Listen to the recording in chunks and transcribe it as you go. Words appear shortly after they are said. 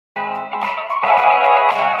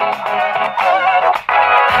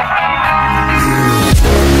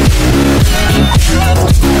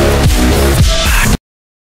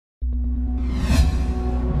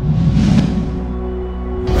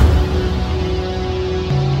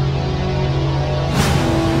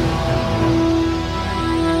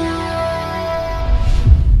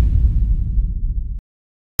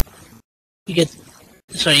You get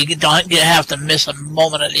so you don't have to miss a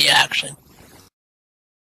moment of the action.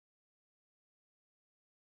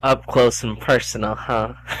 Up close and personal,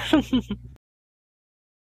 huh?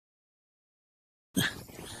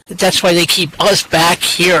 That's why they keep us back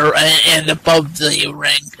here and above the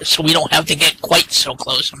ring, so we don't have to get quite so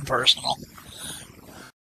close and personal.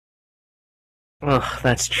 Ugh,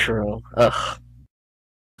 that's true. Ugh.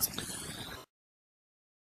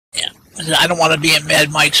 Yeah, I don't want to be in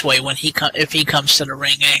Mad Mike's way when if he comes to the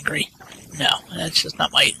ring angry. No, that's just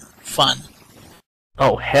not my fun.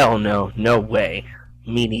 Oh, hell no. No way.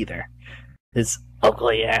 Me neither. His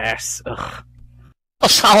ugly ass. Ugh. Well,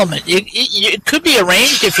 Solomon, it could be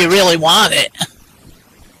arranged if you really want it.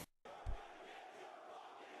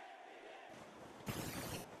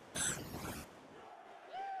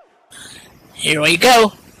 Here we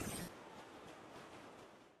go.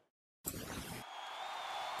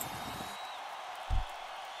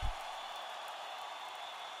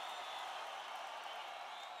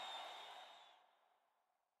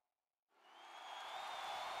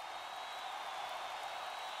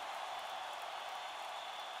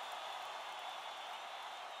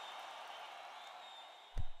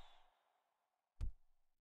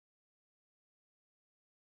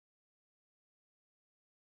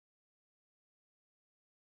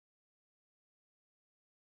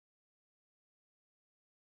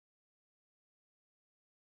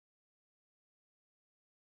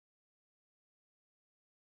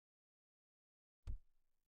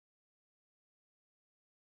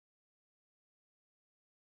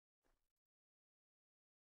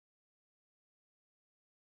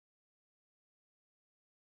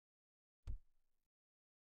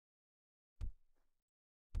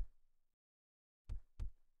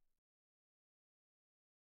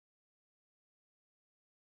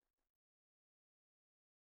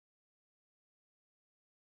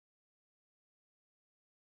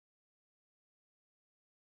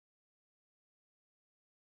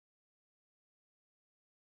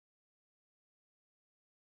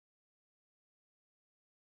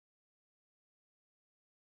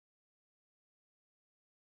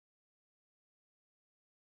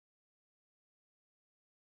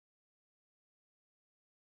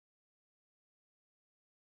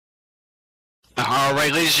 All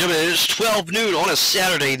right, ladies and gentlemen, it is 12 noon on a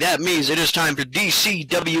Saturday. That means it is time for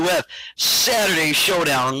DCWF Saturday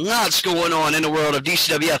Showdown. Lots going on in the world of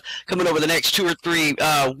DCWF coming over the next 2 or 3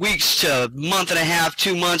 weeks to month and a half,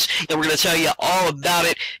 2 months, and we're going to tell you all about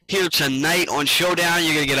it here tonight on Showdown.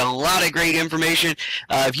 You're going to get a lot of great information.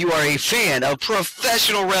 If you are a fan of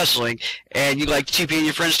professional wrestling and you'd like to TP in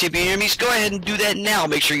your friends, TP in your enemies, go ahead and do that now.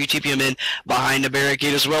 Make sure you TP them in behind the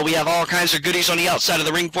barricade as well. We have all kinds of goodies on the outside of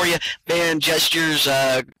the ring for you. Band gestures,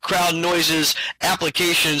 crowd noises,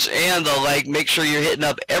 applications, and the like. Make sure you're hitting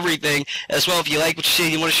up everything as well. If you like what you see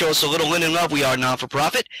and you want to show us a little linen love, we are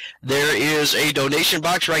non-for-profit. There is a donation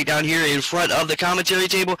box right down here in front of the commentary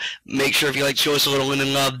table. Make sure if you like to show us a little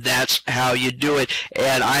linen love, that's how you do it.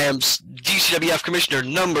 And I am DCWF Commissioner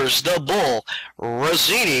Numbers, the Bull,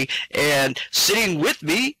 Rossini, and sitting with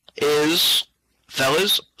me is,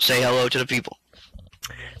 fellas, say hello to the people.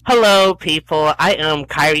 Hello, people. I am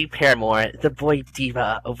Kyrie Paramore, the boy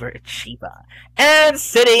diva overachiever. And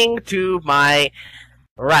sitting to my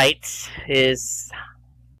right is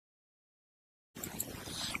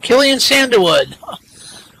Killian Sanderwood.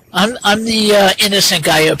 I'm the innocent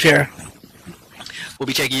guy up here. We'll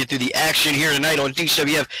be taking you through the action here tonight on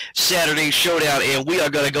DCWF Saturday Showdown, and we are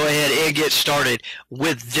going to go ahead and get started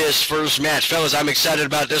with this first match. Fellas, I'm excited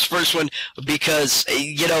about this first one because,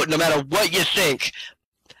 you know, no matter what you think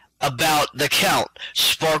about the Count,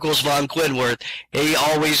 Sparkles Von Quinworth, he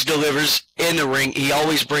always delivers in the ring. He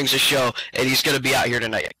always brings a show, and he's going to be out here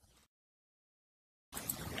tonight.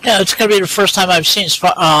 Yeah, it's going to be the first time I've seen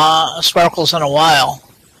Sparkles in a while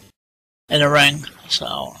in the ring,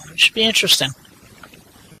 so it should be interesting.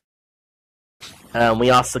 we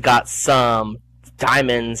also got some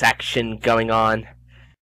Diamonds action going on.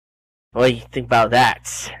 What do you think about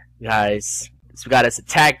that, guys? So we got us a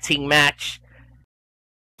tag team match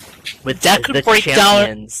with that could the break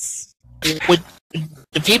champions. down. With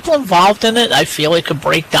the people involved in it, I feel it could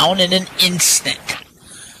break down in an instant.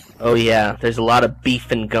 Oh yeah, there's a lot of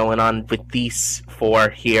beefing going on with these four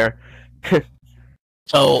here.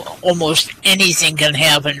 So almost anything can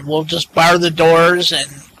happen. We'll just bar the doors and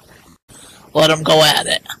let them go at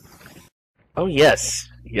it. Oh yes,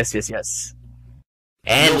 yes.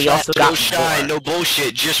 And no we also got no shine, no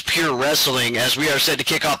bullshit, just pure wrestling. As we are set to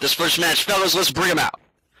kick off this first match, fellas, let's bring them out.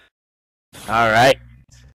 All right.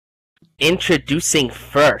 Introducing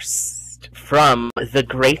first from the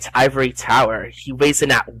Great Ivory Tower. He weighs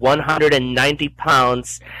in at 190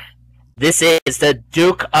 pounds. This is the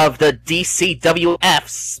Duke of the DCWF,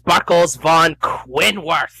 Sparkles Von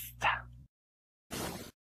Quinworth.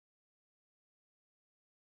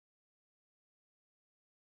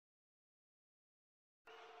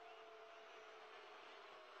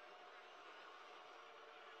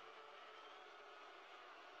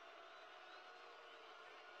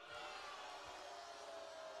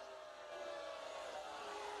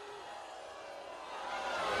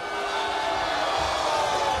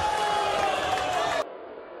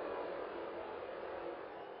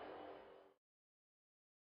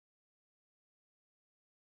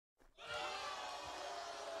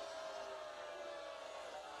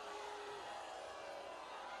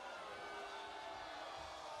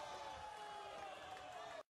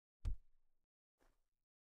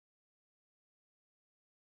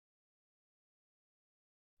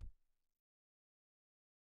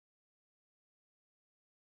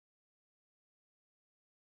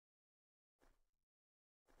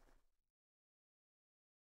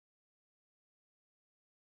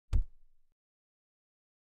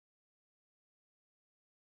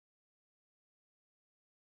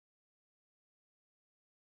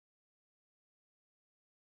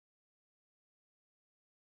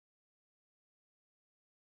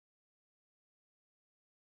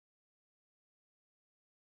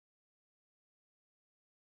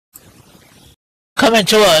 Coming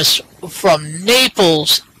to us from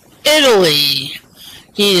Naples, Italy,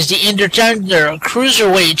 he is the Intergender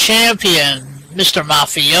Cruiserweight Champion, Mr.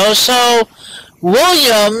 Mafioso,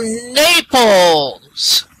 William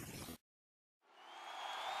Naples.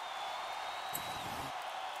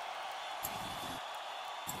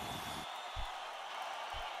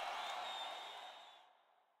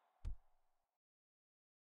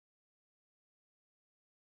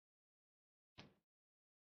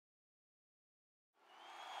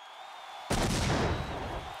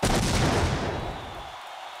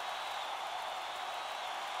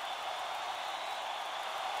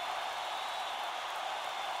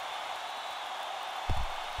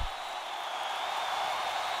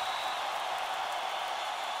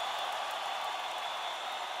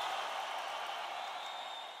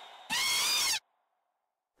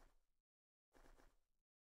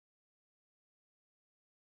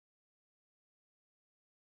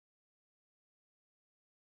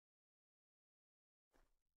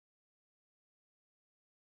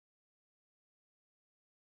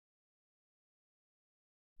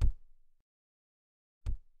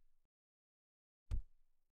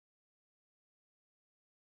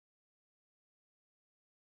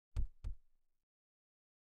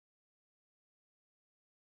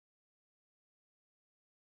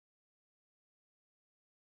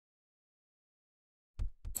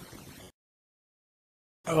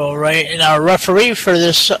 All right, and our referee for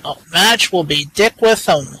this match will be Dick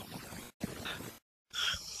Witham.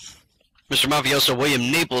 Mr. Mafioso William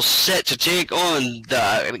Naples set to take on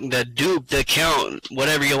the Duke, the Count,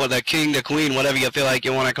 whatever you want, the King, the Queen, whatever you feel like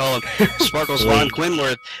you want to call him, Sparkles Von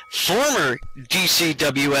Quinworth, former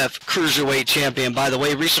DCWF Cruiserweight Champion, by the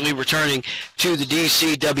way, recently returning to the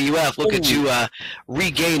DCWF, looking to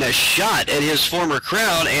regain a shot at his former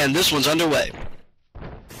crown, and this one's underway.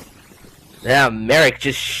 Yeah, Merrick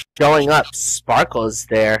just showing up. Sparkles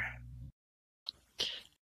there.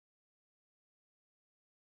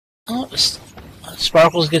 Oh,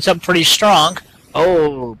 Sparkles gets up pretty strong.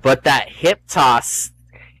 Oh, but that hip toss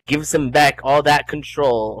gives him back all that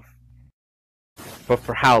control. But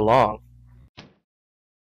for how long?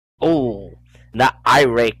 Oh, that eye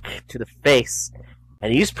rake to the face.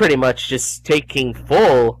 And he's pretty much just taking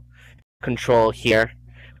full control here.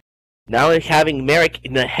 Now having Merrick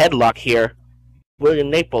in a headlock here. William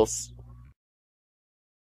Naples.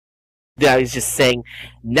 Yeah, he's just saying,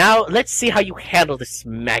 now let's see how you handle this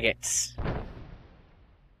maggot.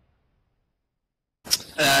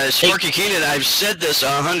 Sparky Keenan, I've said this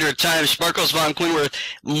 100 times, Sparkles Von Quinworth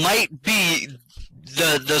might be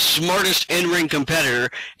the smartest in-ring competitor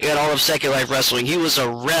in all of Second Life Wrestling. He was a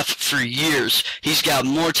ref for years. He's got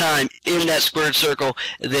more time in that squared circle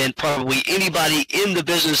than probably anybody in the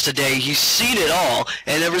business today. He's seen it all,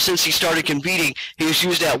 and ever since he started competing, he's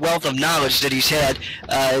used that wealth of knowledge that he's had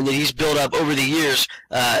and that he's built up over the years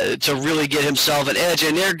to really get himself an edge.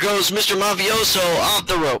 And there goes Mr. Mafioso off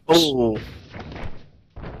the ropes. Oh.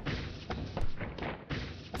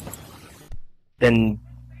 Then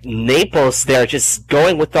Naples there just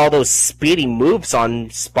going with all those speedy moves on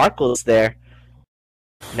Sparkles there.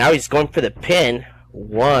 Now he's going for the pin.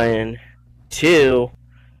 1, 2.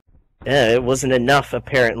 Yeah, it wasn't enough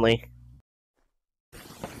apparently.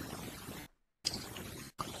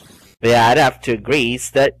 Yeah, I'd have to agree. He's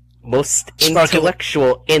the most Sparky-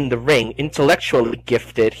 intellectual in the ring, intellectually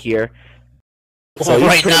gifted here. So Well, he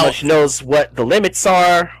right pretty now, much knows what the limits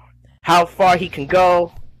are, how far he can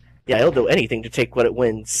go. Yeah, he'll do anything to take what it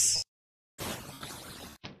wins.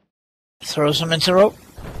 throws him into the rope.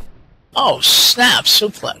 Oh, snap,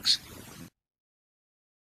 suplex.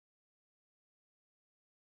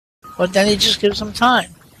 But then he just gives him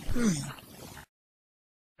time.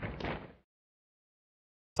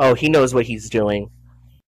 Oh, he knows what he's doing.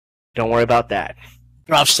 Don't worry about that.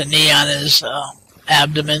 Drops the knee on his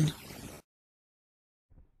abdomen.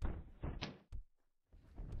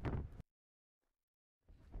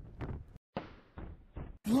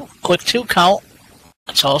 Quick 2 count.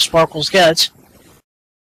 That's all Sparkles gets.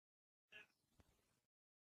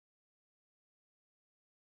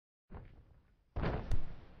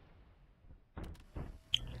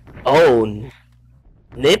 Oh,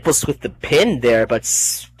 Naples with the pin there, but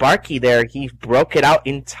Sparky there, he broke it out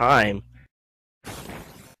in time.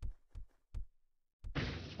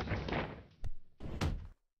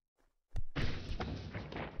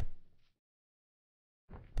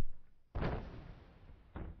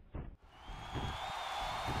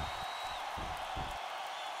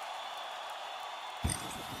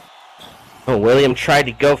 Oh, William tried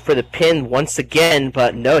to go for the pin once again,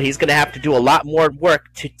 but no, he's going to have to do a lot more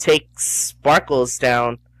work to take Sparkles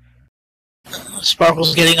down.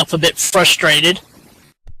 Sparkles getting up a bit frustrated.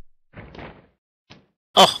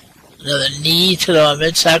 Oh, another knee to the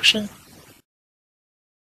midsection.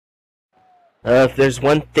 If there's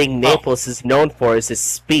one thing Naples is known for is his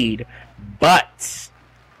speed, but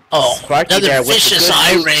Sparky another there with vicious the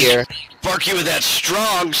eye good ring. here. Sparky with that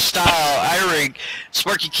strong style eye ring.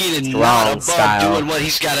 Sparky Keenan Strong not above style. doing what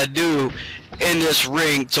he's got to do in this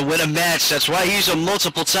ring to win a match. That's why he's a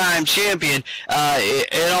multiple-time champion.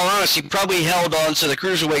 In all honesty, he probably held on to the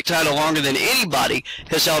Cruiserweight title longer than anybody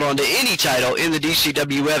has held on to any title in the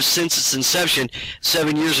DCWF since its inception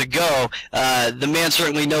 7 years ago. The man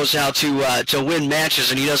certainly knows how to win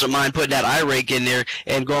matches, and he doesn't mind putting that eye rake in there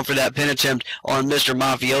and going for that pin attempt on Mr.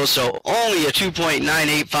 Mafioso. Only a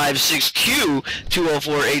 2.9856 Q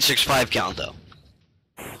 204.865 count, though.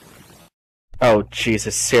 Oh,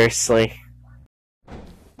 Jesus, seriously.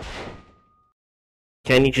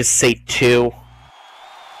 Can you just say 2?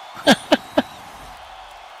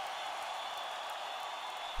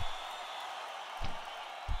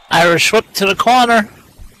 Irish whip to the corner.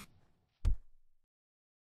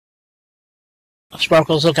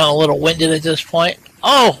 Sparkle's looking a little winded at this point.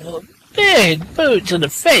 Oh, big boot to the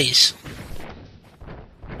face.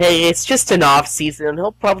 Hey, it's just an off season.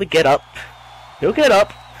 He'll probably get up. He'll get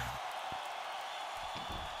up.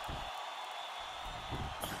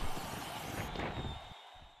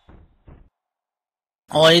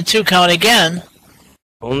 Only a 2 count again.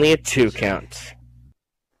 Only a 2 count.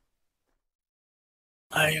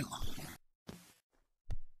 Now,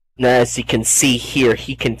 as you can see here,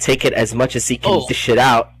 he can take it as much as he can dish it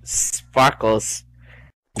out. Sparkles.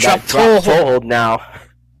 Drop toe hold now.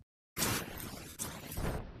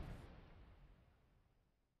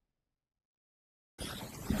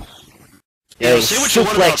 Yeah, say what you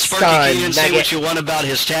want about Sparky Keenan, say what you want about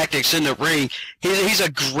his tactics in the ring. He's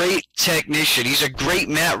a great technician. He's a great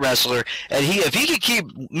mat wrestler. And if he could keep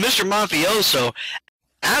Mr. Mafioso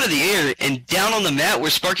out of the air and down on the mat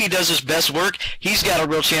where Sparky does his best work, he's got a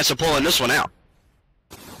real chance of pulling this one out.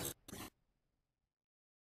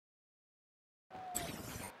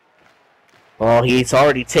 Well, he's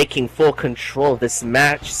already taking full control of this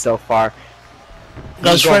match so far.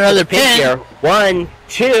 Goes for another pin. Here. 1,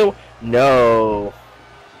 2... No.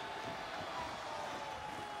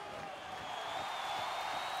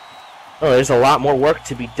 Oh, there's a lot more work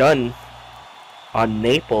to be done on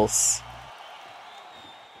Naples.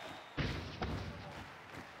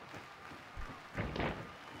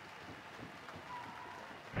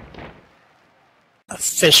 A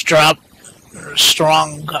fist drop,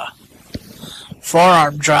 strong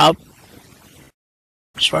forearm drop.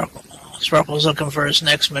 Sparkle's looking for his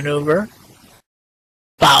next maneuver.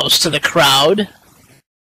 Bows to the crowd.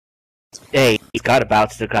 Hey, he's got to bow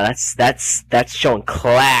to the crowd. That's showing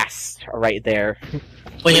class right there.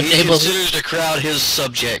 William He Naples considers the crowd his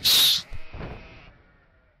subjects.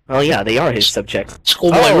 Oh yeah, they are his subjects.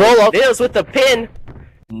 Schoolboy roll up. Nails with the pin.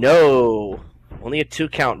 No, only a 2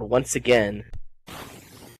 count once again.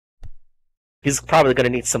 He's probably gonna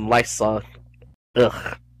need some Lysol.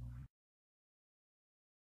 Ugh.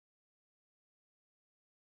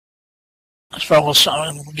 Sparkle's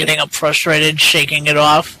getting up frustrated, shaking it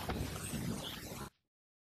off.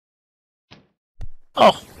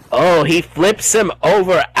 Oh, he flips him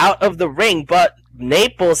over out of the ring, but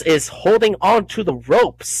Naples is holding on to the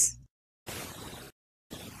ropes.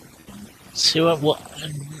 See what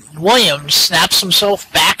Williams snaps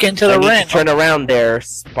himself back into the ring. Turn around there,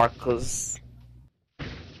 Sparkles.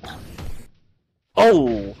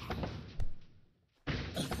 Oh!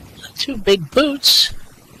 Two big boots.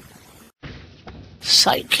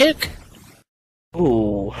 Sidekick.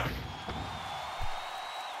 Ooh.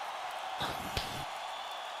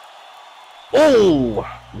 Ooh!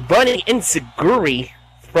 Running enziguri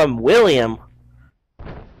from William.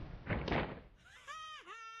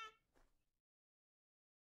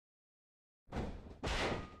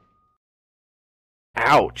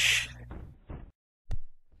 Ouch.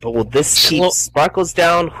 But will this keep Sparkles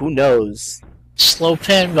down? Who knows? Slow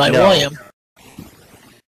pin by William.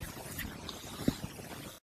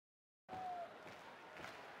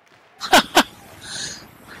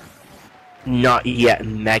 Not yet,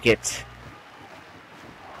 maggot.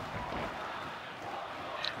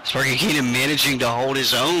 Sparky Keenan managing to hold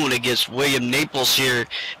his own against William Naples here,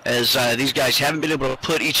 as these guys haven't been able to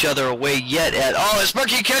put each other away yet at all. As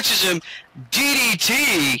Sparky catches him,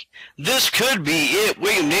 DDT. This could be it.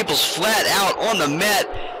 William Naples flat out on the mat.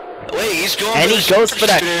 Wait, he's going and for he goes for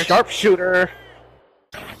that sharpshooter.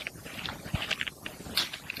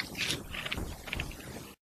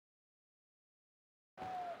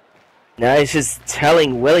 Now he's just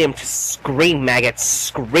telling William to scream, maggot,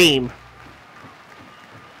 scream.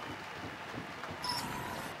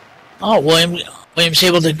 Oh, William's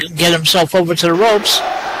able to get himself over to the ropes.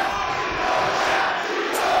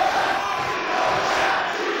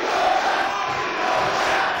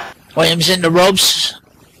 Williams in the ropes.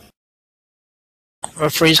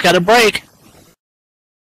 Referee's got a break.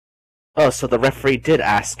 Oh, so the referee did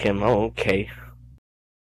ask him. Oh, okay.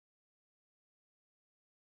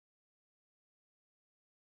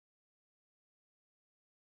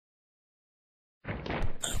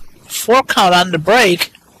 Four count on the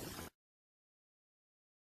break.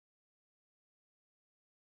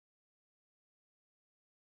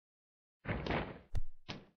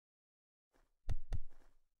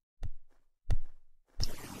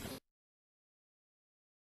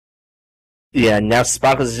 Yeah, now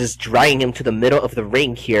Sparkles is just dragging him to the middle of the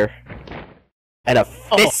ring here. And a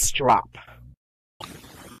fist drop.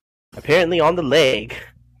 Apparently on the leg.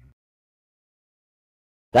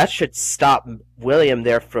 That should stop William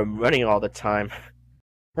there from running all the time.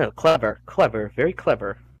 Oh, clever, very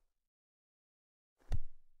clever.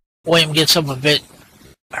 William gets up a bit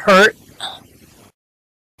hurt.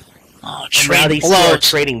 Oh, now these two are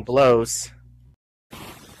trading blows.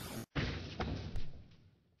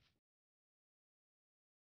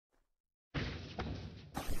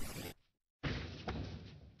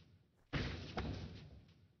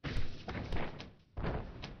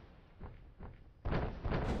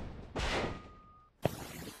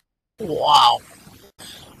 Wow.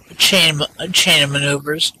 A chain of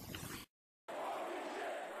maneuvers.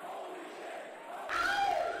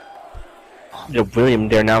 William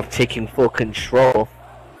there now taking full control.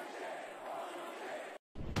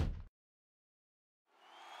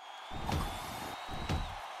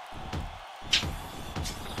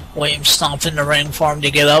 William stomped in the ring for him to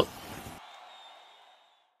get up.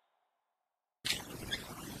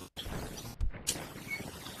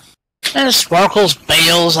 And Sparkles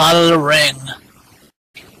bails out of the ring.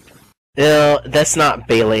 No, that's not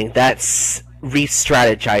bailing. That's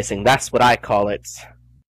re-strategizing. That's what I call it.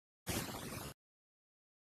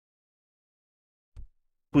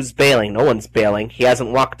 Who's bailing? No one's bailing. He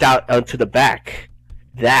hasn't walked out onto the back.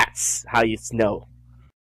 That's how you know.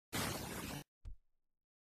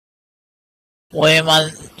 William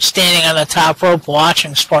standing on the top rope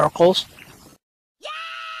watching Sparkles.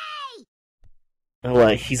 Oh,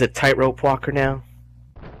 what? He's a tightrope walker now?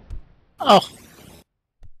 Oh.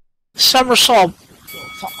 Somersault.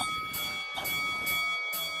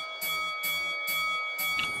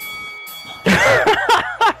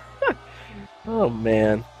 Oh,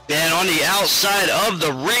 man. And on the outside of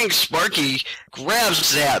the ring, Sparky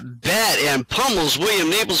grabs that bat and pummels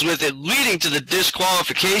William Naples with it, leading to the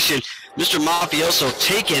disqualification. Mr. Mafioso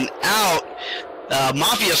taken out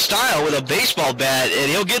Mafia style with a baseball bat,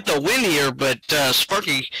 and he'll get the win here, but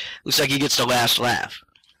Sparky looks like he gets the last laugh.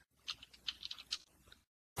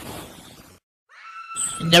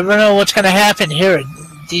 You never know what's going to happen here at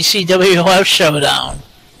DCWF Showdown.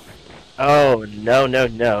 Oh, no.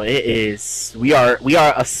 It is... We are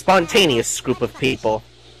a spontaneous group of people.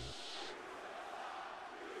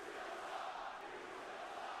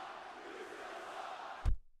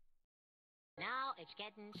 Now it's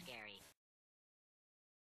getting scary.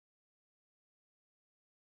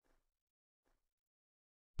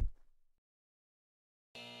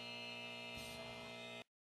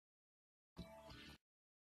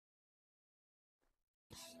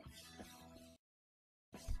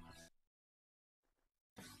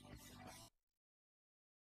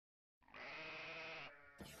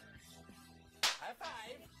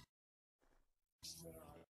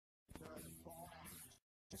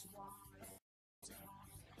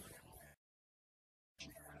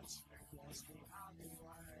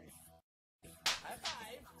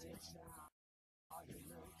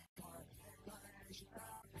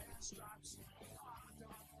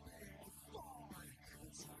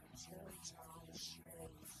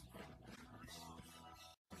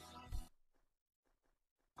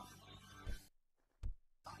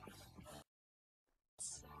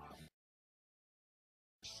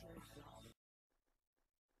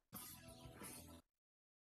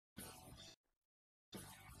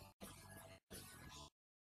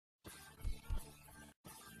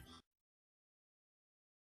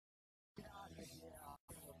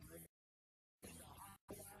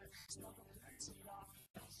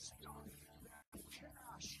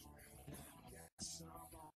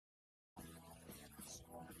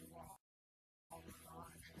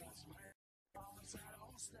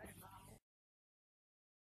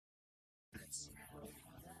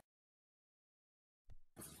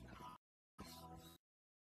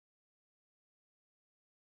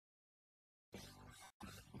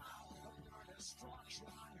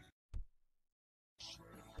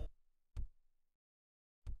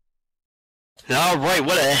 All right,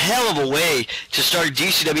 what a hell of a way to start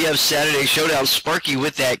DCWF Saturday Showdown. Sparky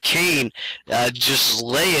with that cane, just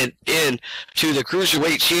laying in to the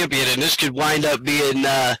cruiserweight champion, and this could wind up being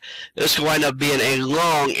a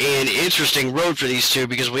long and interesting road for these two,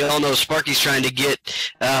 because we all know Sparky's trying to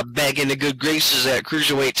get back into good graces at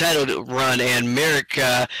cruiserweight title run, and Merrick,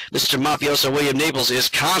 Mr. Mafioso William Naples, is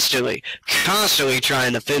constantly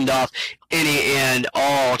trying to fend off any and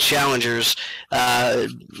all challengers.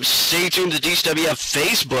 Stay tuned to DCWF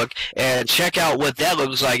Facebook and check out what that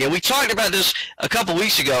looks like. And we talked about this a couple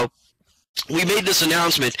weeks ago. We made this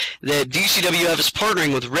announcement that DCWF is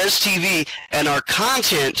partnering with Res TV, and our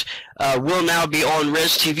content will now be on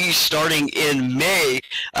Res TV starting in May.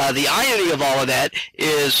 The irony of all of that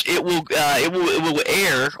is it will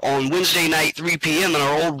air on Wednesday night 3 p.m. in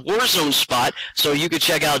our old Warzone spot, so you can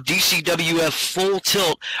check out DCWF Full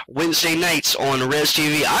Tilt Wednesday nights on Res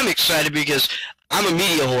TV. I'm excited because I'm a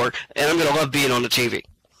media whore, and I'm going to love being on the TV.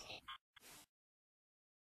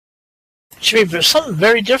 Should be something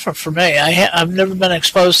very different for me. I've never been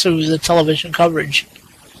exposed to the television coverage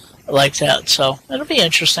like that, so it'll be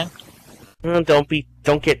interesting. Don't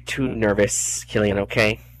get too nervous, Killian.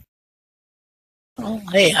 Okay. Well,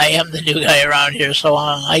 hey, I am the new guy around here, so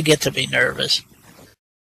I get to be nervous.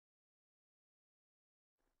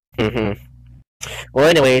 Well,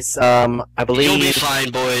 anyways, I believe you'll be fine,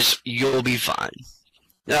 boys. You'll be fine.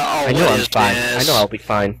 I know I'm fine. I know I'll be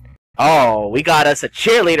fine. Oh, we got us a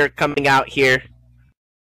cheerleader coming out here.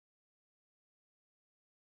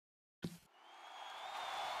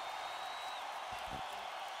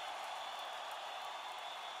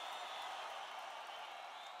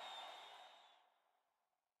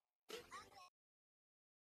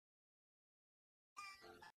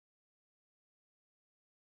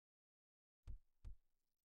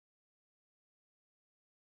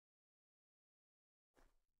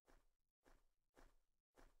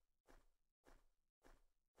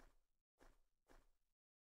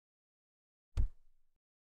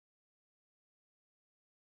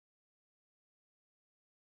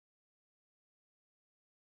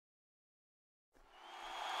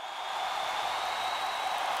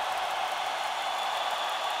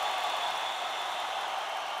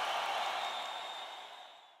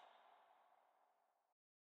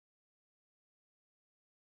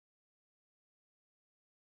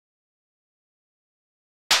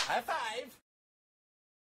 High five!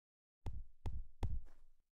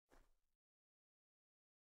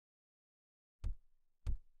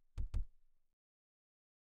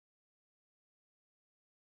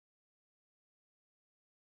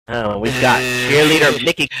 Oh, we've got cheerleader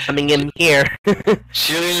Mickey coming in here.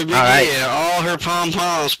 Cheerleader Mickey, right. And all her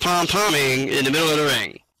pom-poms pom-pomming in the middle of the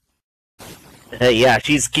ring. Yeah,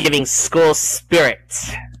 she's giving school spirit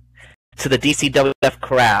to the DCWF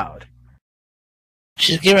crowd.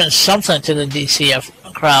 She's giving something to the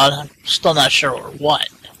DCF crowd. I'm still not sure what.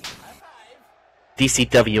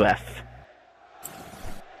 DCWF.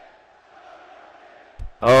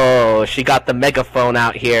 Oh, she got the megaphone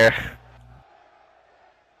out here.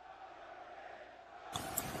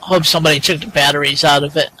 Hope somebody took the batteries out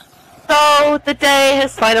of it. So, the day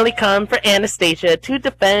has finally come for Anastasia to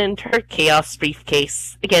defend her Chaos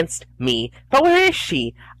briefcase against me. But where is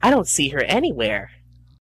she? I don't see her anywhere.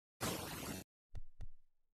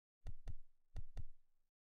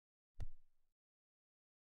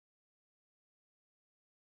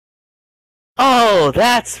 Oh,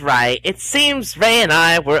 that's right. It seems Ray and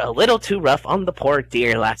I were a little too rough on the poor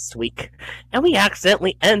dear last week, and we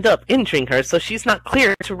accidentally end up injuring her, so she's not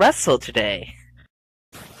clear to wrestle today.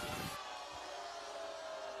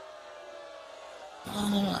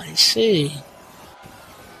 I see.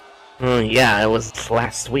 Yeah, it was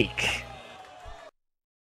last week.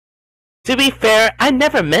 To be fair, I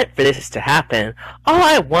never meant for this to happen. All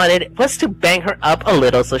I wanted was to bang her up a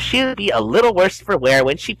little so she would be a little worse for wear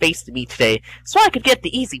when she faced me today, so I could get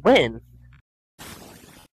the easy win.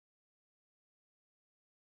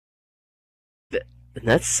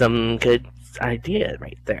 That's some good idea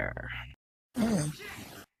right there.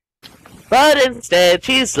 But instead,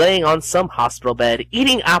 she's laying on some hospital bed,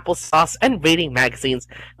 eating applesauce and reading magazines,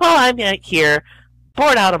 while I'm here,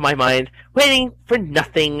 bored out of my mind, waiting for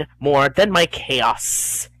nothing more than my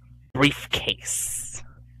chaos briefcase.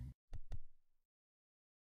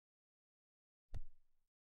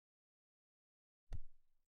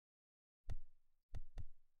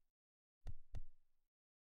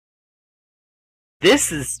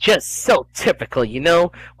 This is just so typical, you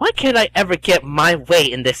know? Why can't I ever get my way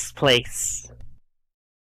in this place?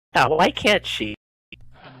 Now, why can't she?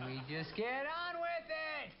 We just get on with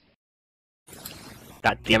it!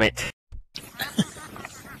 God damn it.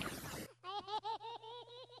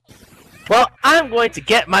 Well, I'm going to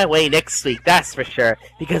get my way next week, that's for sure,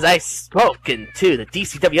 because I've spoken to the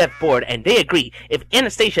DCWF board and they agree if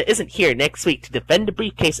Anastasia isn't here next week to defend the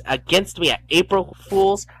briefcase against me at April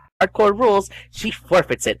Fool's Hardcore Rules, she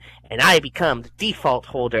forfeits it, and I become the default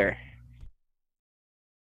holder.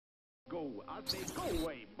 Go, I say go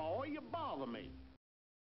away, boy, you bother me.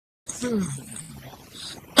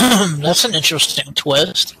 That's an interesting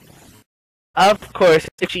twist. Of course,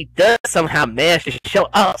 if she does somehow manage to show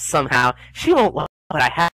up somehow, she won't love what I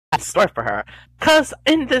have in store for her. Cause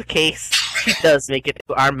in the case she does make it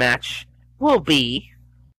to our match, will be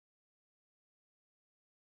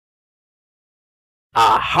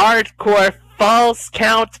a hardcore falls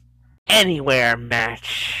count anywhere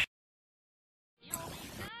match.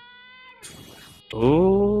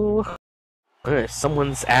 Ooh,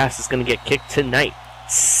 someone's ass is gonna get kicked tonight.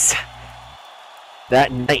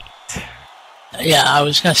 That night. Yeah, I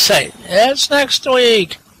was gonna say, it's next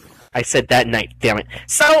week. I said that night, damn it.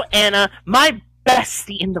 So, Anna, my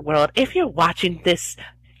bestie in the world, if you're watching this,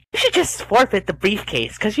 you should just forfeit the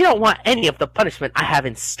briefcase, because you don't want any of the punishment I have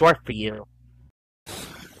in store for you.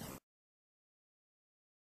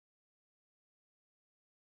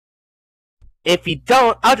 If you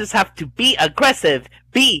don't, I'll just have to be aggressive.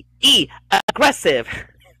 B-E, aggressive.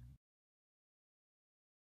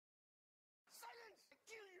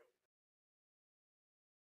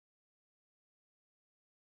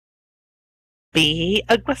 Be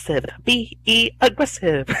aggressive. Be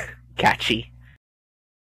aggressive. Catchy.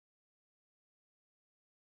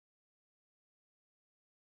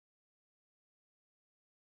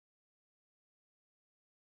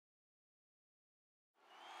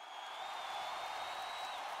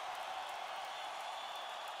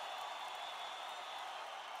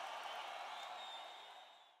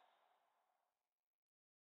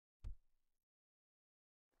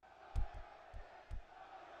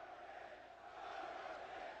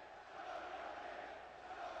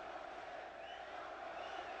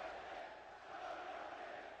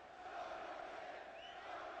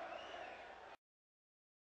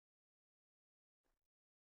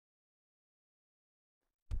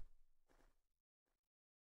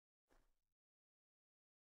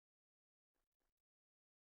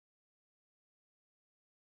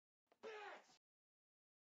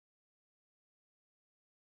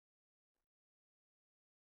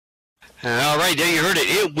 All right, there you heard it.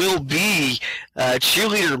 It will be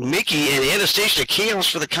cheerleader Mickey and Anastasia Chaos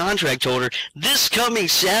for the contract holder this coming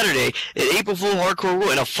Saturday at April Fool Hardcore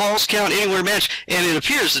Rule in a false count anywhere match. And it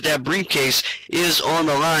appears that that briefcase is on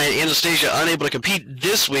the line. Anastasia unable to compete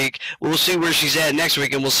this week. We'll see where she's at next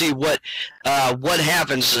week, and we'll see what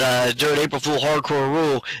happens during April Fool Hardcore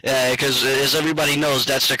Rule. Because as everybody knows,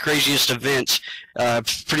 that's the craziest event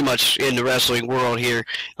pretty much in the wrestling world here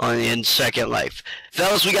in Second Life.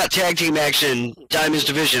 Fellas, we got tag team action, Diamonds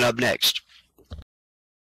Division up next.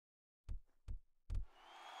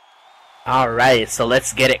 Alright, so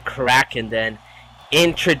let's get it cracking then.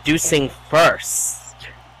 Introducing first.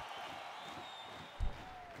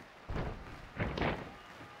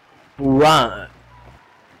 Run.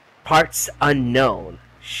 Parts unknown.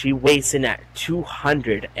 She weighs in at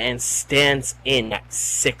 200 and stands in at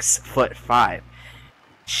 6'5".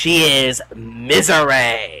 She is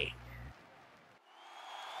Misery.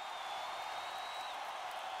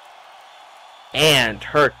 And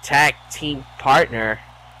her tag team partner,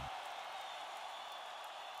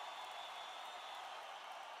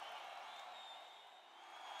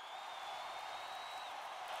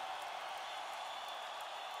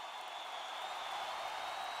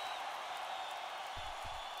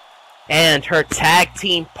 and her tag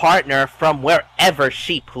team partner from wherever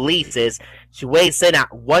she pleases. She weighs in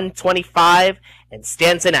at 125 and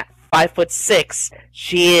stands in at 5'6".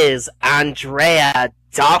 She is Andrea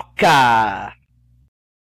Dalka.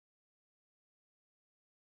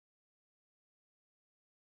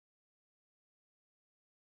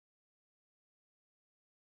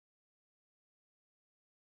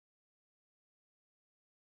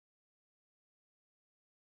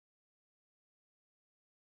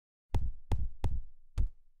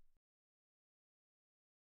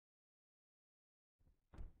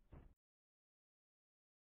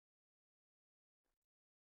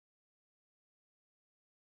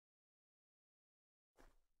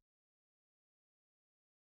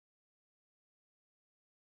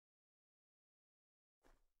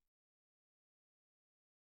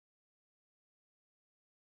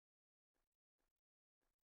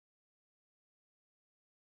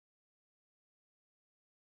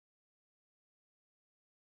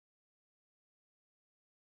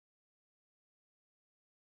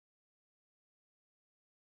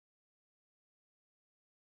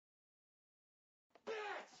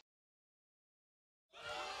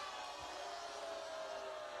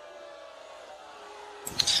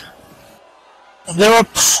 Their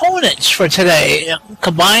opponents for today, a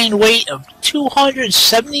combined weight of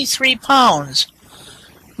 273 pounds.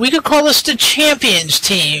 We could call this the champions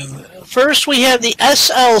team. First, we have the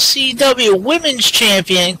SLCW Women's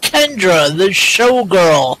Champion, Kendra, the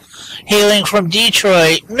Showgirl, hailing from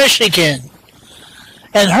Detroit, Michigan.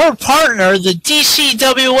 And her partner, the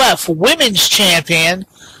DCWF Women's Champion,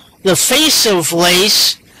 the Face of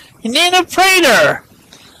Lace, Nina Prater,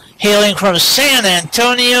 hailing from San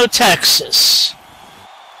Antonio, Texas.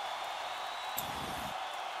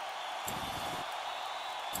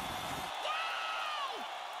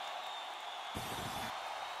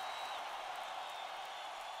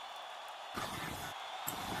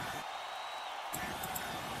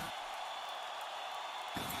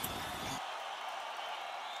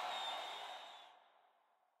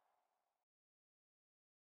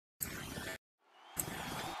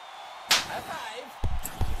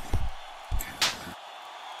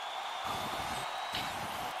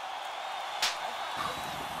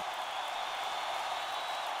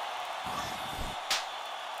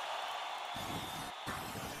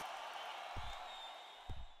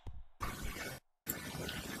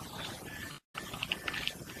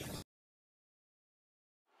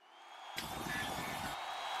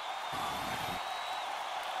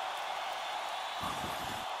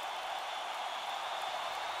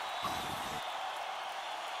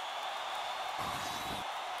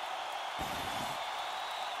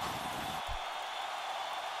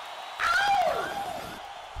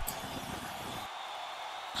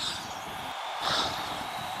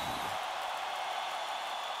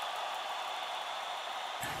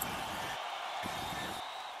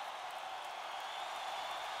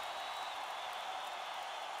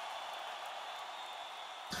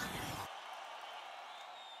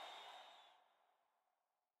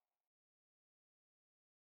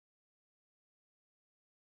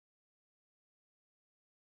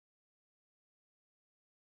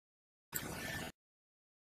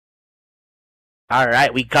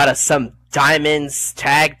 Alright, we got us some Diamonds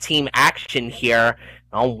tag team action here.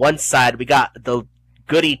 On one side, we got the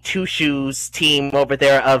Goody Two Shoes team over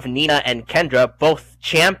there of Nina and Kendra, both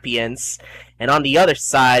champions. And on the other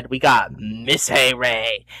side, we got Miss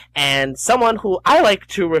Ray and someone who I like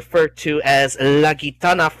to refer to as La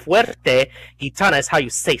Gitana Fuerte. Gitana is how you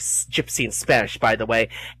say gypsy in Spanish, by the way.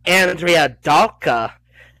 Andrea Dalka.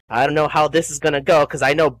 I don't know how this is going to go, because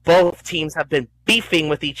I know both teams have been beefing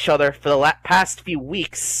with each other for the past few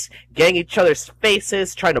weeks, getting each other's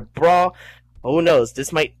faces, trying to brawl. Who knows,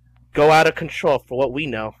 this might go out of control for what we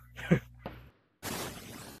know.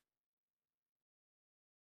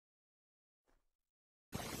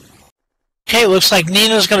 Okay, looks like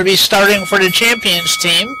Nina's going to be starting for the champions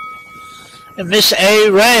team, and Miss A.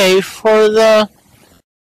 Ray for the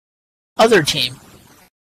other team.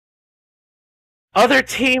 Other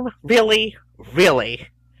team? Really? Really?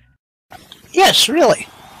 Yes, really.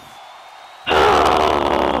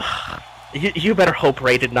 You better hope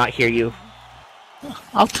Ray did not hear you.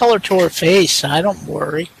 I'll tell her to her face. I don't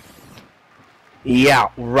worry. Yeah,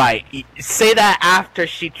 right. Say that after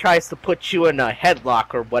she tries to put you in a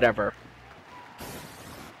headlock or whatever.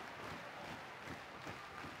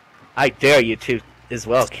 I dare you to as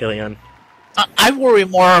well, Killian. I worry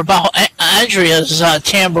more about Andrea's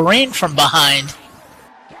tambourine from behind.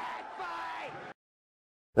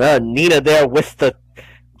 Nina there with the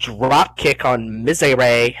drop kick on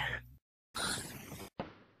Misery.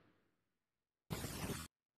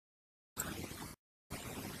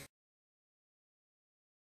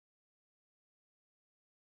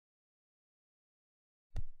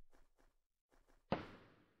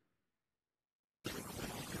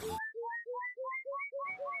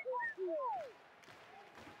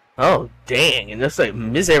 Oh, dang. And looks like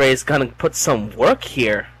Misery is gonna put some work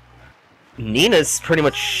here. Nina's pretty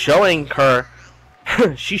much showing her...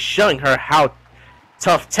 she's showing her how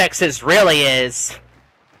tough Texas really is.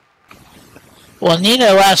 Well,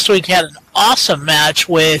 Nina last week had an awesome match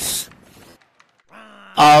with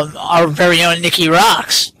our very own Nikki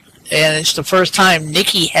Rocks. And it's the first time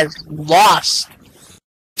Nikki has lost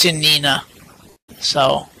to Nina.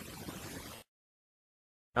 So...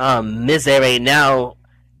 Misery now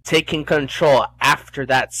taking control after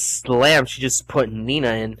that slam she just put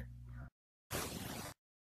Nina in.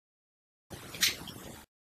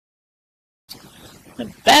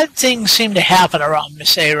 Bad things seem to happen around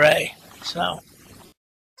Miss A-Ray, so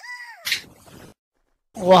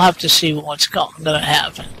we'll have to see what's going to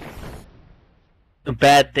happen.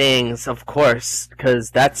 Bad things, of course, because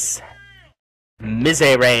that's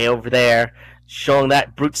Misery over there, showing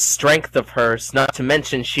that brute strength of hers, not to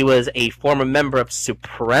mention she was a former member of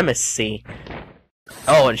Supremacy.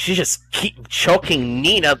 Oh, and she just keep choking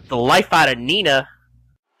Nina, the life out of Nina.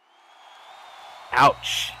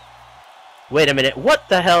 Ouch. Wait a minute, what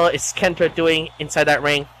the hell is Kendra doing inside that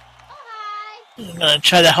ring? I'm going to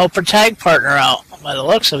try to help her tag partner out, by the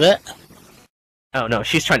looks of it. Oh no,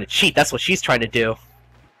 she's trying to cheat, that's what she's trying to do.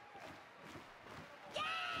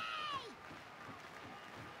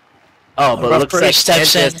 Oh, but it looks like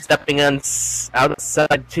Kendra's stepping on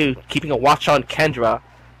outside too, keeping a watch on Kendra.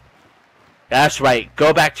 That's right,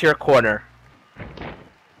 go back to your corner.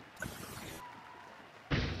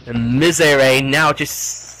 And Misery now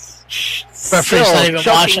just still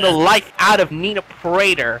choking the life out of Nina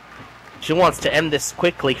Prater. She wants to end this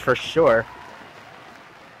quickly for sure.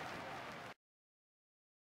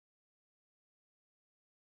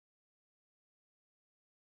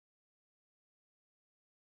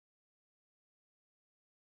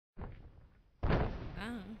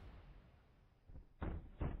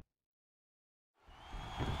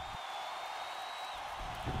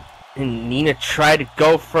 And Nina tried to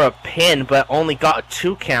go for a pin, but only got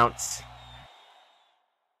 2 counts.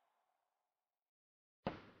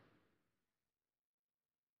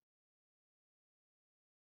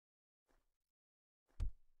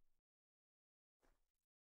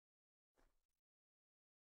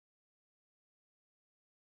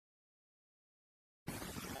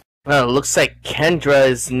 Well, it looks like Kendra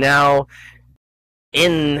is now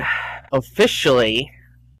in officially.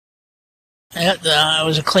 Yeah, it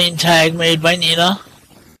was a clean tag made by Nina.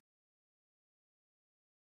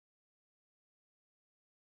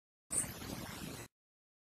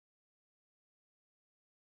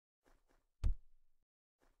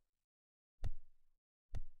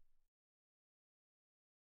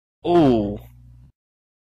 Ooh.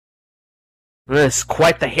 This is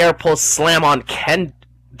quite the hair pull slam on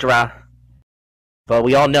Kendra. But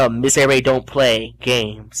we all know Misery don't play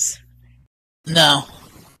games. No.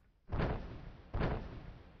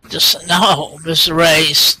 Just no, Miss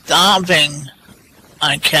Ray stomping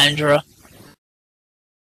on Kendra.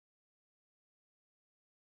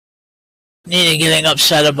 Nina getting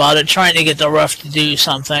upset about it, trying to get the ref to do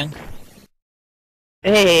something.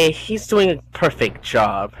 Hey, he's doing a perfect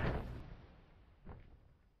job.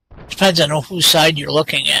 Depends on whose side you're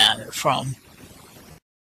looking at it from.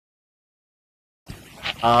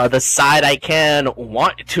 The side I can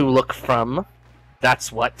want to look from.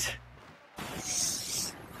 That's what.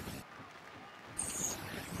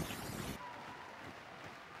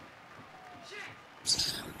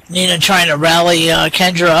 Nina trying to rally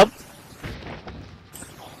Kendra up.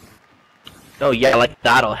 Oh yeah, like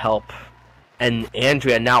that'll help. And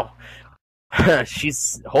Andrea now,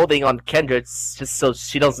 she's holding on Kendra just so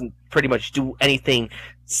she doesn't pretty much do anything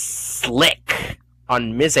slick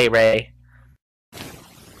on Misery.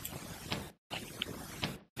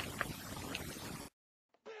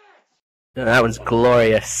 That one's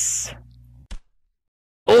glorious.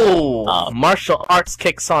 Oh, martial arts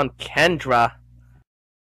kicks on Kendra.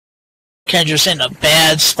 Kendra's in a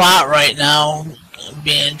bad spot right now,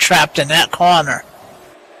 being trapped in that corner.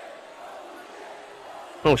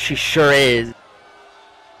 Oh, she sure is.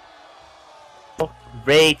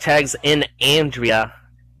 Ray tags in Andrea.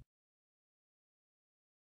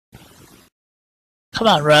 Come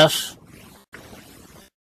on, ref.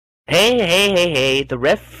 Hey, the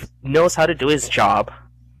ref knows how to do his job.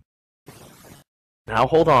 Now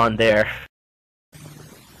hold on there.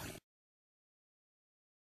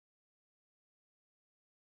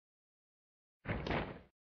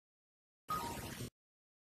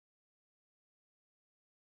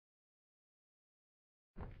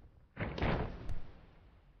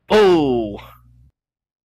 Oh!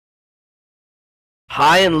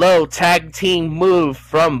 high and low tag team move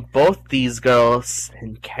from both these girls,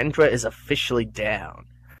 and Kendra is officially down.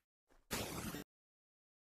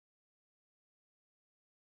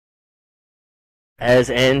 As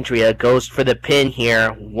Andrea goes for the pin here.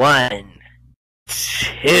 1,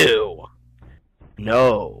 2.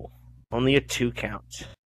 No. Only a 2 count.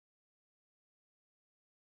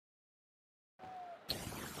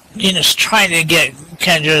 Nina's trying to get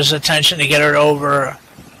Kendra's attention to get her over,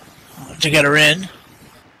 to get her in.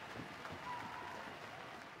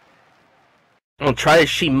 I'll try as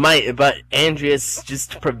she might, but Andrea's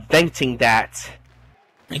just preventing that.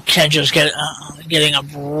 And Kendra's getting up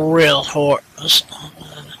real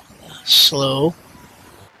slow.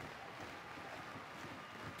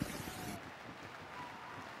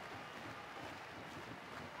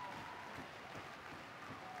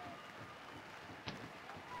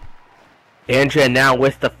 Andrea now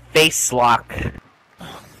with the face lock.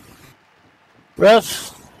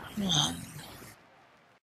 Ref. Come on.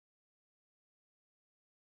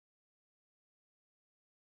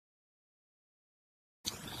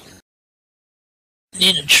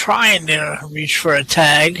 Nina trying to reach for a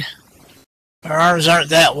tag. Her arms aren't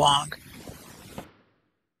that long.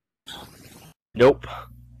 Nope.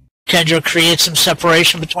 Kendra creates some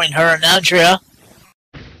separation between her and Andrea.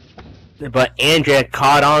 But Andrea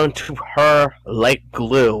caught on to her like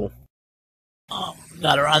glue. Oh,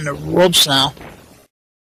 got her on the ropes now.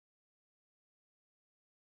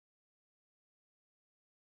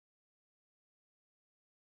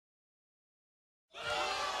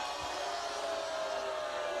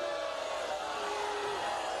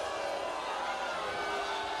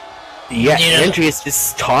 Yeah, Nina. Andrea's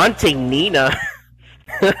just taunting Nina.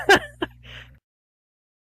 A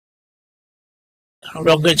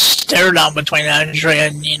real good stare down between Andrea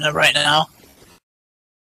and Nina right now.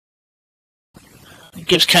 It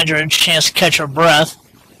gives Kendra a chance to catch her breath.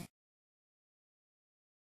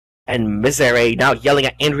 And Misery now yelling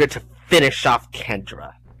at Andrea to finish off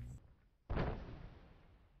Kendra.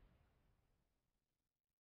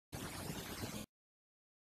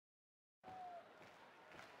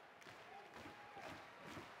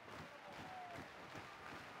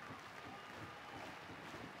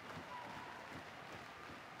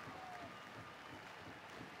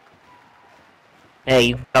 Hey,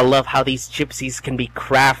 you gotta love how these gypsies can be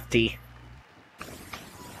crafty.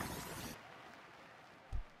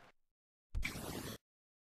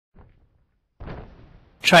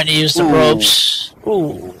 Trying to use the ropes.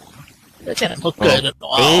 Ooh. That didn't look good at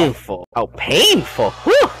all. Painful. Oh, painful.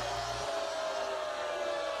 Whew.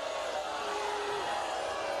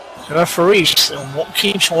 The referee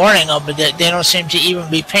keeps warning them, but they don't seem to even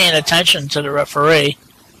be paying attention to the referee.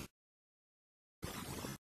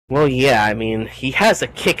 Well, yeah, I mean, he has a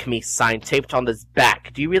kick me sign taped on his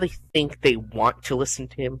back. Do you really think they want to listen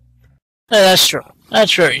to him? Yeah, that's true.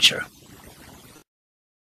 That's very true.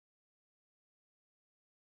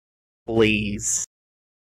 Please.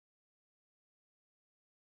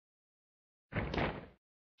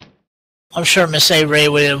 I'm sure Miss A. Ray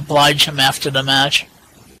would oblige him after the match.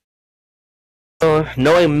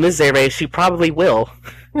 Knowing Misery, she probably will.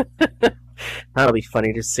 That'll be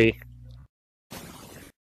funny to see.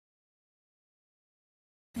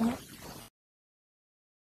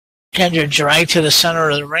 Kendra dragged to the center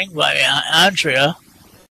of the ring by Andrea.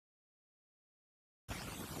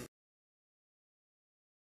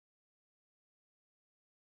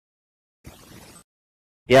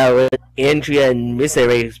 Yeah, what Andrea and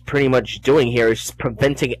Misery is pretty much doing here is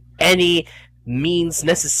preventing any means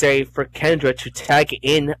necessary for Kendra to tag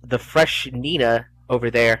in the fresh Nina over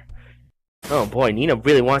there. Oh boy, Nina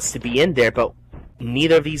really wants to be in there, but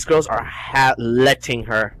neither of these girls are letting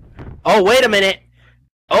her. Oh, wait a minute!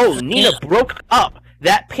 Oh, Nina broke up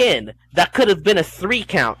that pin. That could have been a 3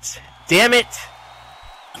 count. Damn it!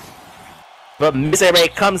 But Misery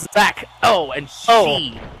comes back. Oh, and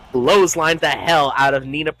she clotheslined the hell out of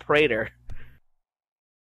Nina Prater.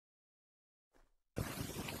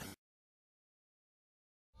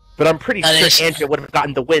 But I'm pretty sure Andrea would have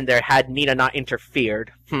gotten the win there had Nina not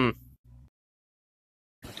interfered.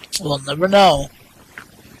 We'll never know.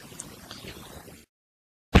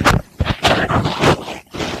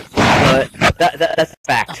 But that's a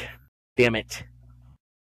fact. Damn it.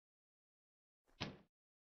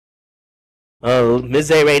 Oh,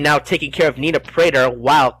 Misery now taking care of Nina Prater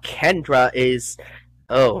while Kendra is...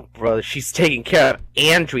 Oh, brother, she's taking care of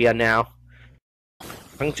Andrea now. I'm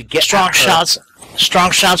going to get strong shots.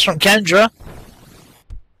 Strong shots from Kendra.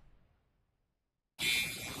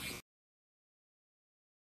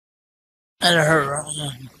 And her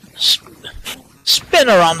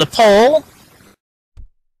spinner on the pole.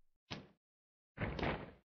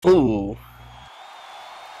 Ooh.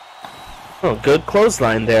 Oh, good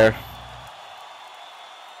clothesline there.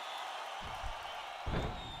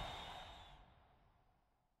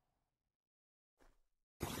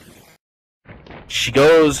 She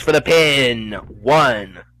goes for the pin.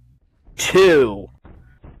 1, 2.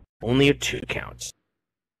 Only a 2 count.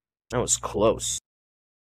 That was close.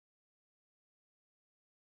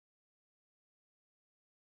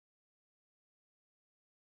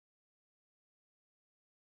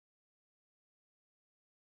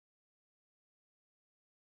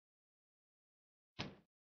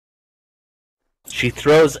 She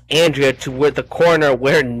throws Andrea to the corner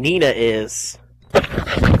where Nina is.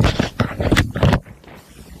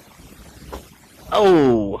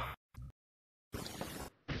 Oh.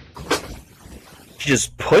 She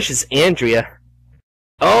just pushes Andrea.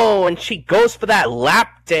 Oh, and she goes for that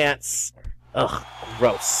lap dance. Ugh,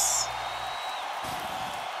 gross.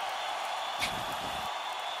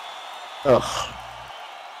 Ugh.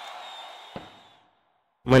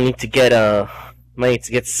 Might need to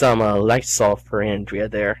get some Lysol for Andrea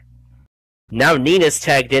there. Now Nina's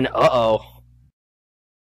tagged in. Uh-oh.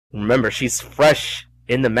 Remember, she's fresh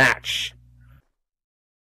in the match.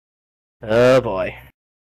 Oh boy.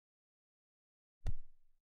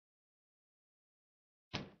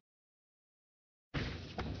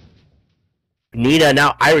 Nina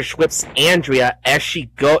now Irish whips Andrea as she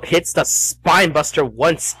hits the spine buster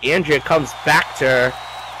once Andrea comes back to her.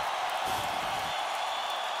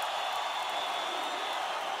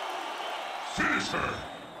 Finish her.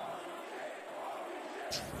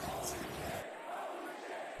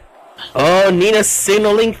 Oh, Nina's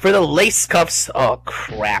signaling for the lace cuffs. Oh,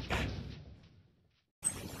 crap.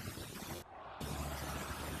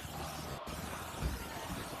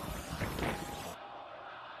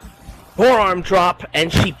 Forearm drop,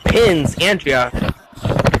 and she pins Andrea.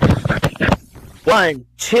 1,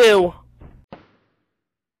 2.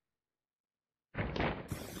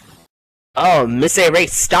 Oh, Miss A-Ray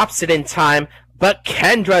stops it in time, but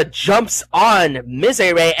Kendra jumps on Miss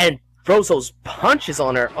A-Ray and throws those punches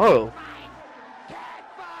on her. Oh.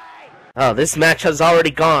 Oh, this match has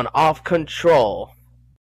already gone off control.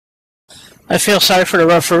 I feel sorry for the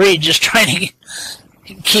referee just trying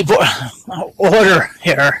to keep order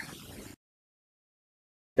here.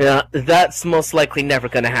 Yeah, that's most likely never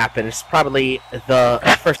gonna happen. It's probably the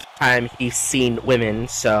first time he's seen women,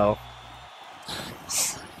 so...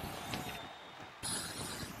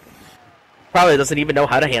 Probably doesn't even know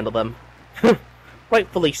how to handle them.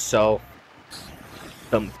 Rightfully so.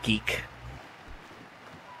 Dumb geek.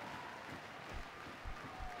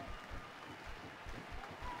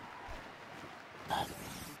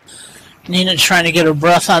 Nina trying to get her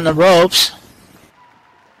breath on the ropes.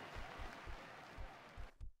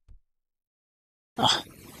 Oh.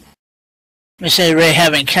 Miss A-Ray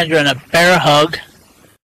having Kendra in a bear hug.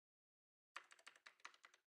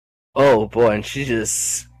 Oh boy, and she's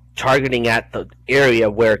just targeting at the area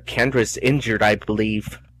where Kendra's injured, I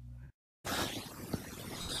believe.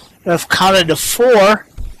 They've counted to 4.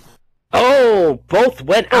 Oh, both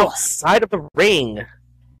went outside of the ring.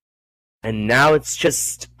 And now it's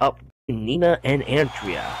just up to Nina and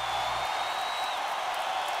Andrea.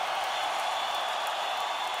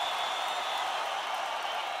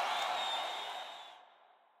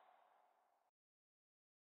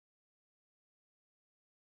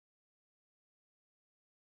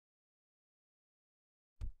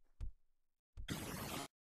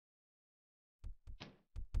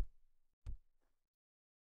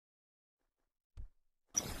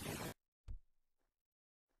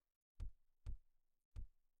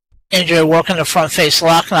 Andrea working the front face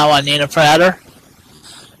lock now on Nina Prater.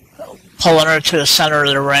 Pulling her to the center of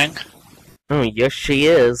the ring. Oh, yes she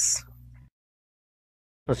is.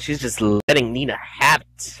 Well, she's just letting Nina have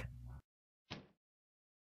it.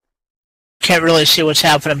 Can't really see what's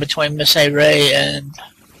happening between Miss A-Ray and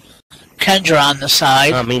Kendra on the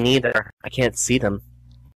side. Me neither. I can't see them.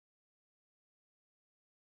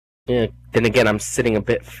 Yeah, then again, I'm sitting a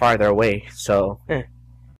bit farther away, so...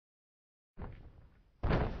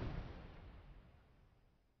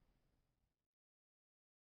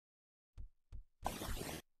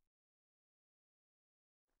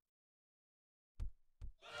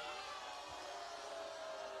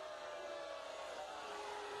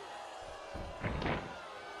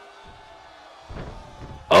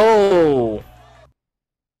 Oh!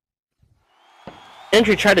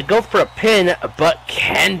 Andrea tried to go for a pin, but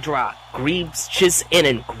Kendra reaches in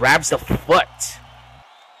and grabs the foot.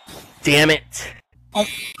 Damn it. Oh,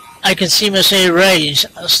 I can see Miss A-Ray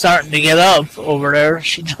starting to get up over there.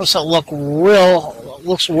 She doesn't look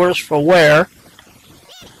looks worse for wear.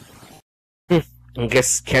 I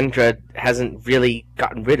guess Kendra hasn't really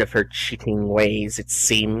gotten rid of her cheating ways, it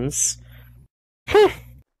seems.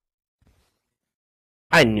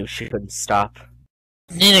 I knew she couldn't stop.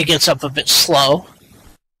 Nina gets up a bit slow.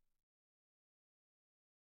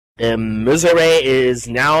 And Misery is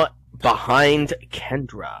now behind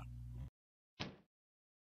Kendra.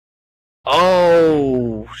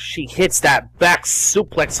 Oh, she hits that back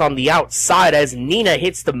suplex on the outside as Nina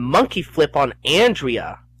hits the monkey flip on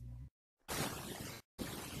Andrea.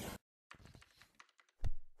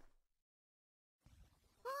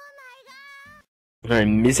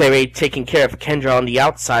 And Misery taking care of Kendra on the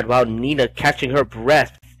outside while Nina catching her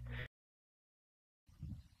breath.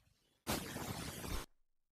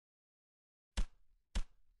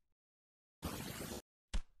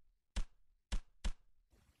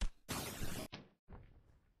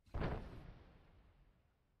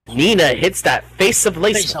 Nina hits that face of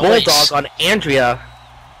lace bulldog on Andrea.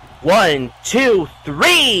 1, 2,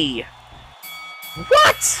 3!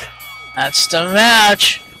 What? That's the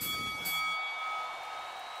match.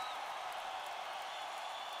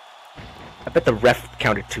 I bet the ref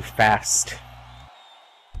counted too fast.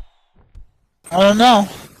 I don't know.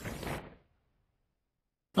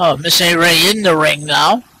 Oh, Miss A-Ray in the ring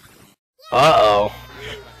now. Uh-oh.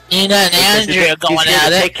 Nina and Andrea going He's here at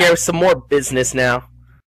to it. take care of some more business now.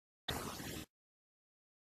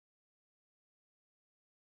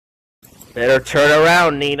 Better turn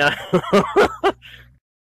around, Nina.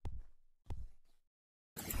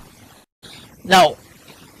 Now,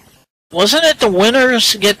 wasn't it the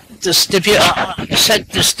winners get the set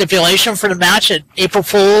the stipulation for the match at April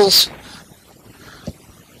Fool's?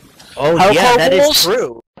 Oh Hardcore yeah, that rules? is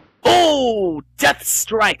true. Oh, Death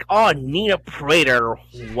Strike on Nina Prater.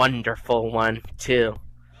 Wonderful one, too.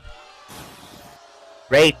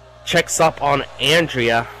 Ray checks up on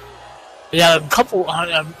Andrea. We got a couple.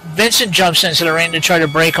 Vincent jumps into the ring to try to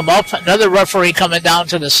break him up. Another referee coming down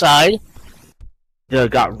to the side.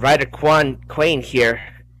 Got Ryder Quane here.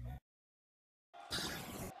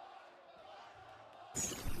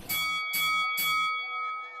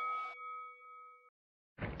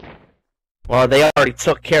 Well, they already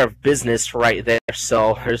took care of business right there,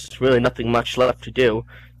 so there's really nothing much left to do.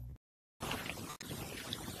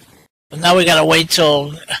 But now we gotta wait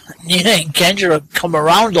till Nina and Kendra come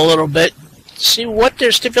around a little bit, see what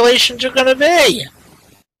their stipulations are gonna be.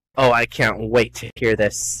 Oh, I can't wait to hear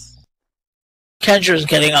this. Kendra's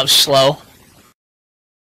getting up slow.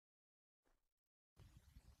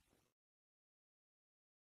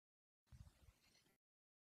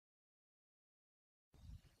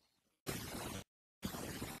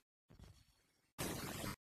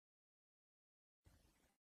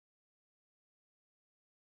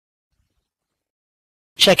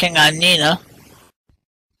 Checking on Nina.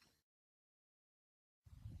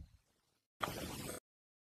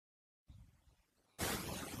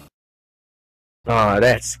 Oh,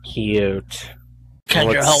 that's cute.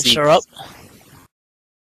 Kendra Let's helps see. her up.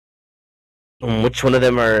 Which one of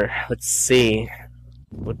them are... Let's see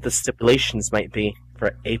what the stipulations might be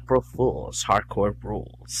for April Fool's Hardcore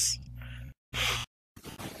Rules.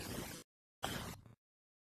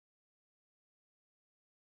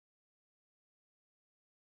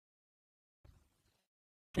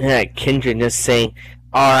 Yeah, Kendra just saying,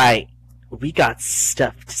 alright, we got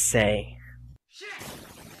stuff to say.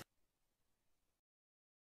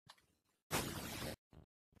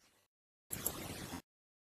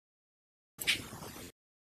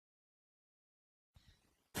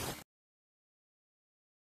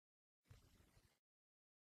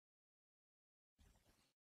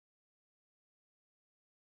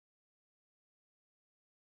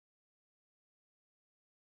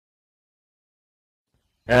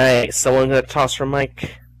 Alright, someone gonna toss her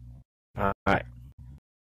mic? Alright.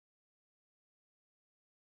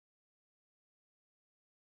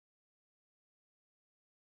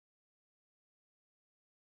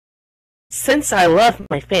 Since I love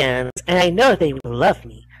my fans, and I know they will love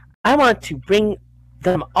me, I want to bring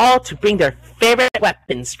them all to bring their favorite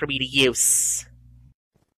weapons for me to use.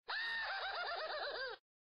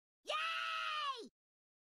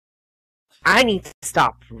 I need to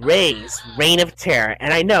stop Ray's reign of terror,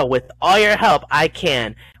 and I know with all your help I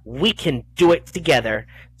can. We can do it together.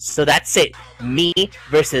 So that's it. Me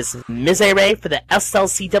versus Misery for the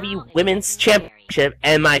SLCW Women's Championship,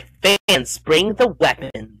 and my fans bring the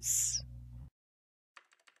weapons.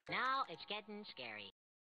 Now it's getting scary.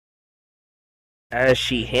 As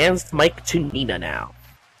she hands the mic to Nina now.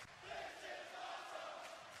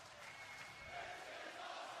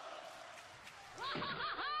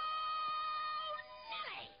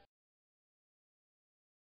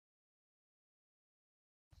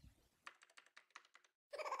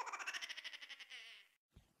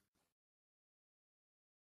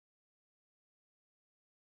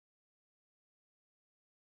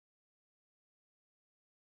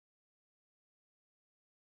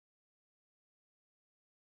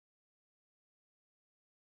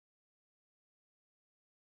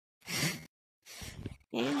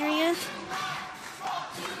 Andrea,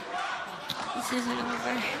 this isn't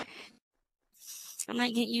over. I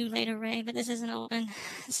might get you later, Ray, but this isn't open.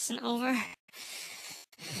 This isn't over.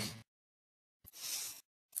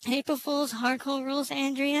 April Fool's hardcore rules,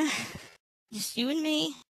 Andrea. Just you and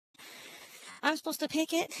me. I'm supposed to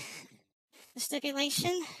pick it, the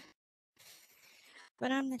stipulation.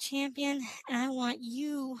 But I'm the champion, and I want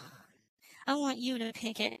you to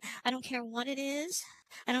pick it. I don't care what it is.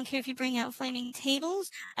 I don't care if you bring out flaming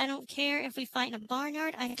tables. I don't care if we fight in a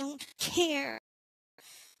barnyard. I don't care.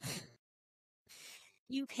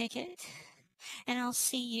 You pick it, and I'll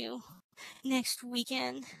see you next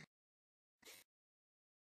weekend.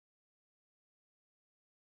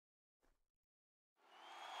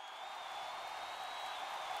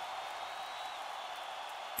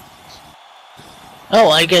 Oh,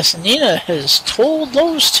 I guess Nina has told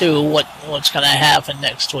those two what's going to happen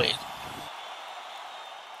next week.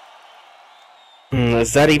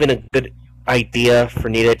 Is that even a good idea for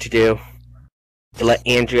Nita to do? To let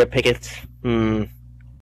Andrea pick it?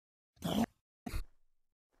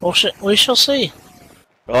 We shall see.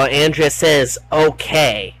 Well, Andrea says,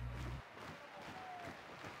 okay.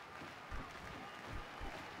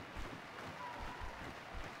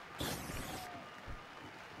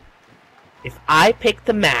 If I pick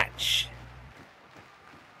the match,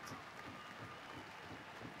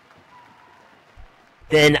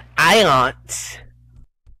 then I want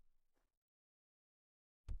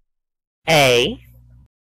A,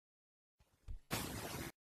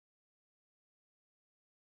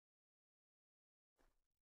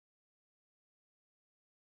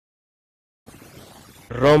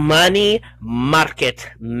 Romani Market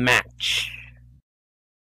match.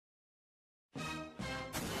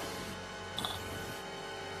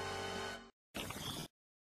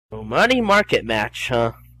 Romani Market match,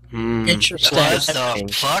 huh? Interesting. What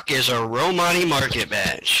the fuck is a Romani market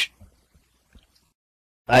match?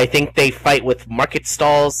 I think they fight with market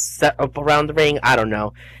stalls set up around the ring. I don't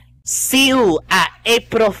know. See you at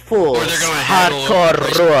April Fool's Or they're gonna haggle over Hardcore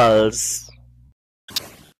price. Rules.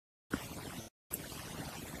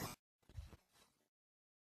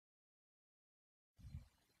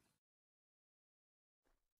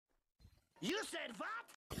 You said what?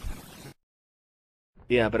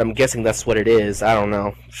 Yeah, but I'm guessing that's what it is. I don't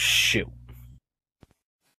know. Shoot.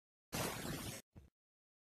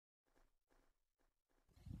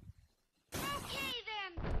 Okay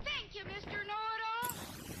then. Thank you, Mr. Know-It-All.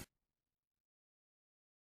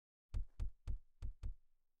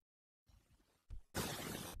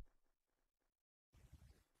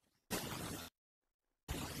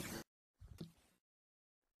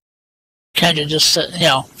 Kendra just,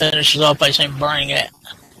 finishes off by saying burning it.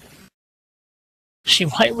 She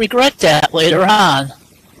might regret that later on.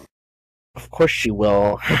 Of course she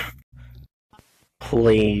will.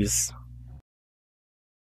 Please.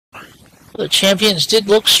 The champions did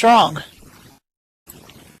look strong.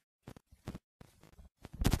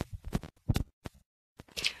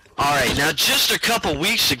 Alright, now just a couple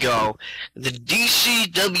weeks ago, the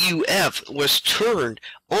DCWF was turned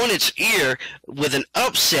on its ear with an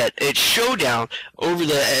upset at Showdown over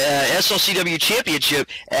the SLCW Championship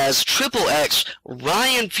as Triple X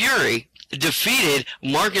Ryan Fury defeated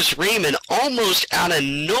Marcus Raymond almost out of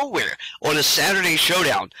nowhere on a Saturday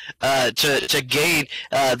Showdown to gain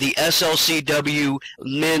the SLCW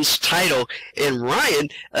men's title. And Ryan,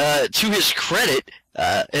 to his credit,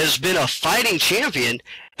 has been a fighting champion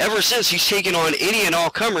ever since he's taken on any and all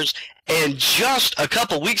comers. And just a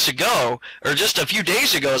couple weeks ago, or just a few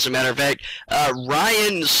days ago, as a matter of fact,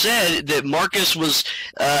 Ryan said that Marcus was,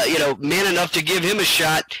 man enough to give him a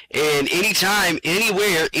shot. And anytime,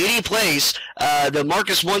 anywhere, any place that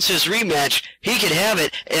Marcus wants his rematch, he can have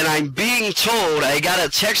it. And I'm being told, I got a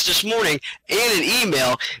text this morning and an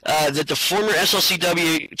email that the former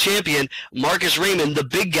SLCW champion, Marcus Raymond, the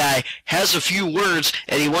big guy, has a few words,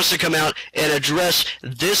 and he wants to come out and address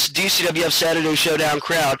this DCWF Saturday Showdown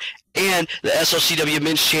crowd and the SLCW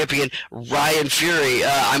Men's Champion, Ryan Fury.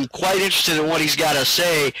 I'm quite interested in what he's got to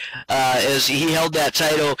say, as he held that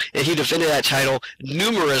title and he defended that title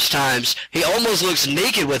numerous times. He almost looks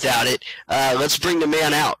naked without it. Let's bring the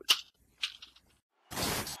man out.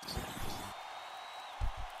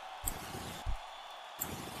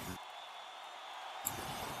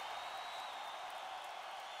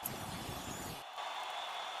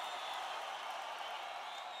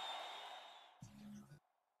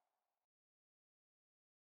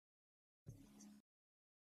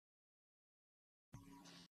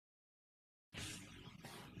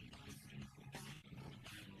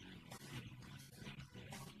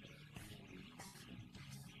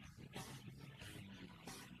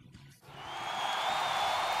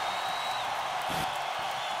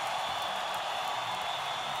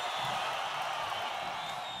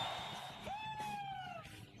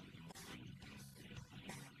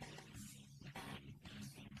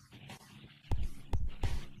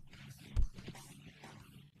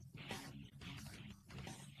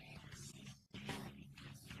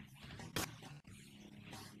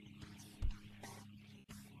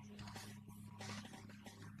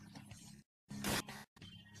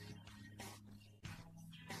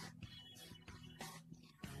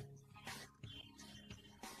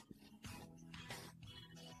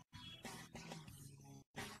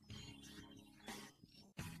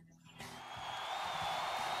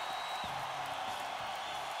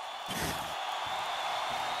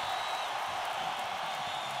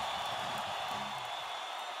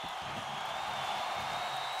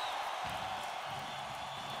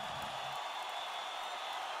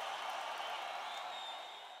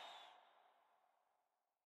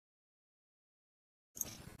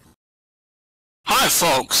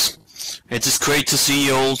 folks, it is great to see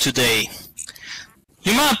you all today.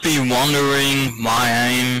 You might be wondering why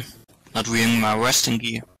I'm not wearing my wrestling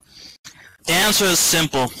gear. The answer is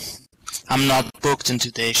simple. I'm not booked in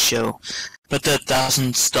today's show, but that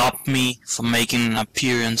doesn't stop me from making an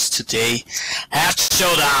appearance today at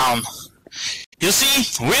Showdown. You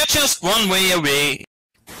see, we're just one way away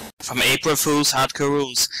from April Fool's Hardcore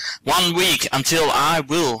Rules. 1 week until I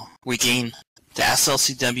will regain the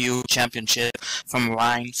SLCW Championship from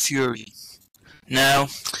Ryan Fury. Now,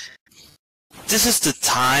 this is the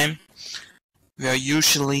time where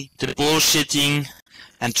usually the bullshitting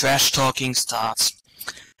and trash talking starts.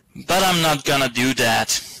 But I'm not gonna do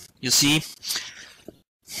that. You see,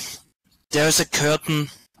 there's a curtain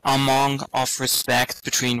among of respect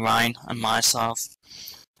between Ryan and myself.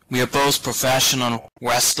 We are both professional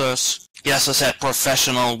wrestlers. Yes, I said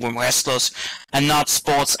professional wrestlers and not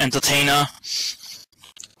sports entertainer.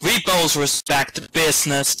 We both respect the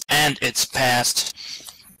business and its past.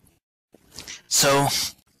 So,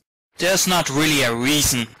 there's not really a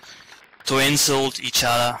reason to insult each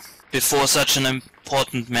other before such an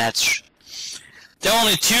important match. There are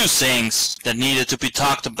only two things that needed to be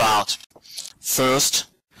talked about. First,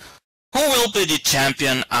 who will be the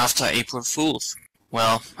champion after April Fool's?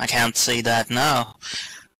 Well, I can't say that now,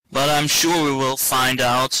 but I'm sure we will find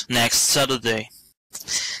out next Saturday.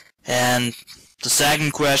 And the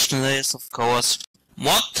second question is, of course,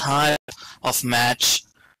 what type of match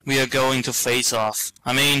we are going to face off.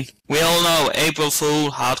 I mean, we all know April Fool,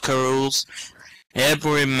 Hardcore Rules.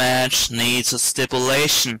 Every match needs a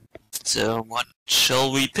stipulation. So what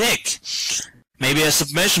shall we pick? Maybe a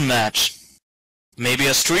submission match. Maybe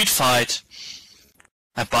a street fight.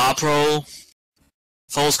 A bar brawl.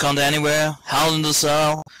 Falls Count Anywhere. Hell in the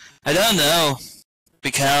Cell. I don't know.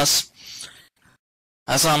 Because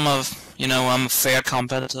as I'm a fair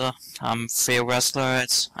competitor. I'm a fair wrestler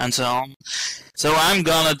and so on. So I'm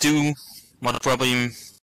gonna do what probably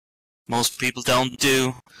most people don't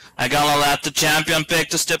do. I'm gonna let the champion pick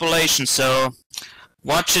the stipulation, so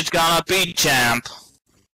what it gonna be, champ?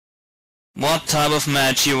 What type of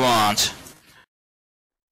match you want?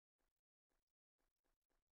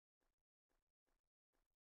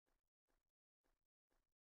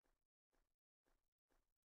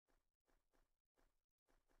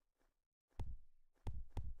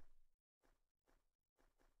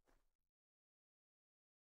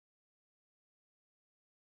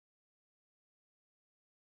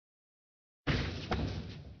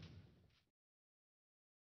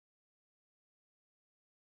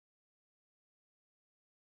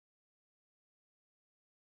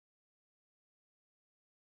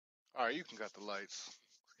 All right, you can cut the lights.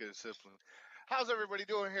 Let's get it simple. How's everybody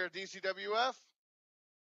doing here at DCWF?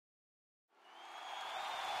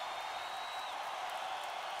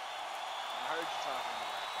 I heard you talking to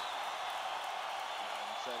that.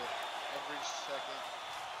 You said it every second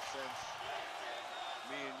since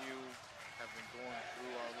me and you have been going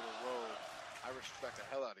through our little road. I respect the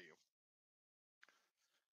hell out of you.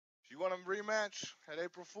 If you want a rematch at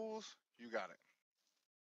April Fool's, you got it.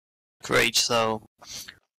 Great, so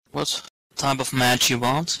what type of match you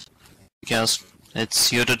want? Because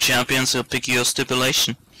you're the champion, so pick your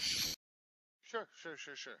stipulation. Sure.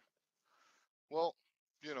 Well,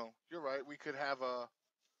 you're right. We could have a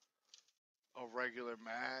regular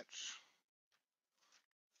match.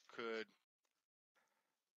 Could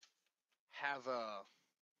have a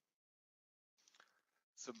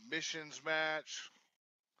submissions match.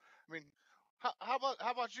 I mean, how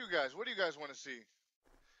about you guys? What do you guys want to see?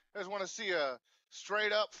 You guys want to see a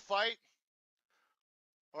straight up fight?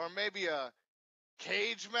 Or maybe a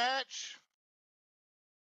cage match?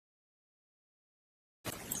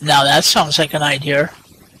 Now that sounds like an idea.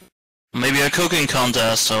 Maybe a cooking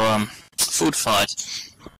contest or food fight.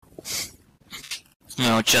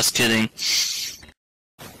 No, just kidding.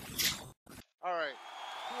 Alright,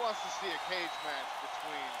 who wants to see a cage match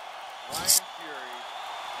between Ryan Fury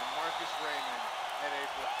and Marcus Raymond at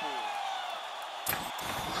April Fool's?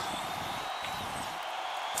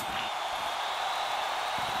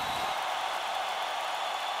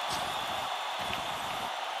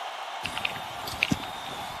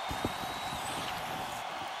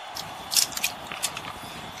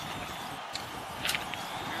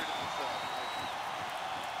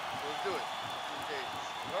 Let's do it. Cages.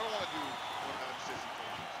 But I don't want to do one of them sissy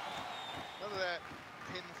cages. None of that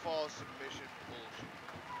pinfall submission bullshit.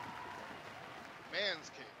 Man's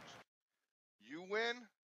cage. You win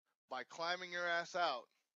by climbing your ass out.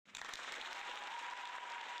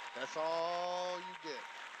 That's all you get.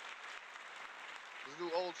 Let's do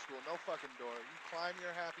old school. No fucking door. You climb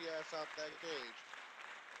your happy ass out that cage.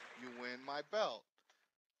 You win my belt.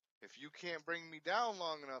 If you can't bring me down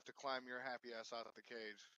long enough to climb your happy ass out of the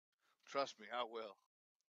cage, trust me, I will.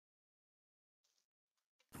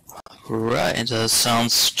 Right, that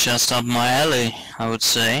sounds just up my alley, I would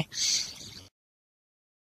say.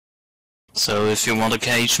 So if you want a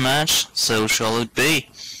cage match, so shall it be.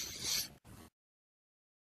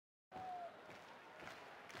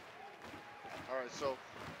 Alright, so,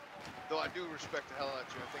 though I do respect the hell out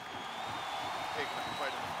of you, I think you're taking up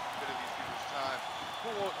quite a bit of these people's time.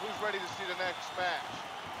 Who's ready to see the next match?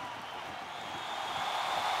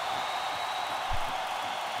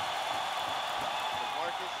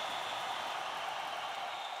 Marcus,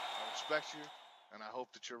 I respect you, and I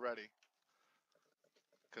hope that you're ready.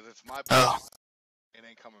 Because it's my belt, it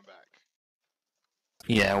ain't coming back.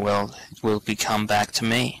 Yeah, well, it will come back to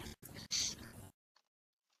me.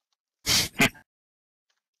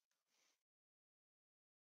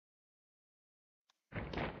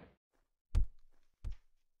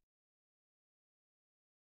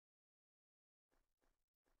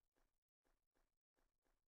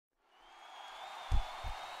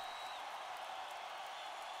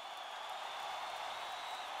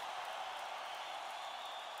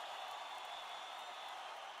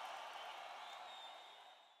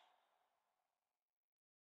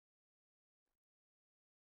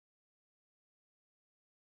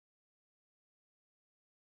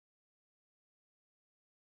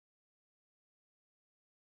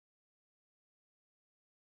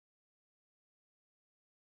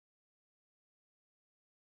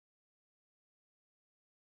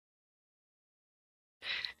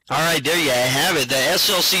 All right, there you have it. The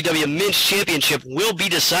SLCW Men's Championship will be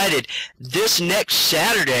decided this next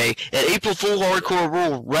Saturday at April Fool Hardcore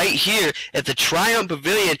Rule right here at the Triumph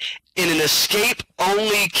Pavilion in an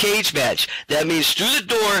escape-only cage match. That means through the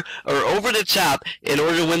door or over the top in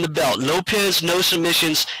order to win the belt. No pins, no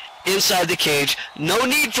submissions inside the cage. No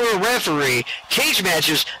need for a referee. Cage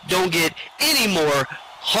matches don't get any more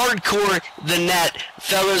hardcore than that.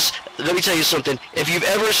 Fellas, let me tell you something. If you've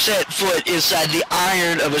ever set foot inside the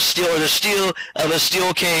iron of a steel or the steel of a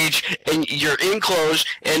steel cage and you're enclosed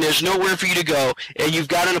and there's nowhere for you to go and you've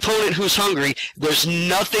got an opponent who's hungry, there's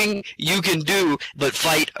nothing you can do but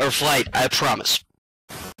fight or flight, I promise.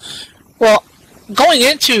 Well, going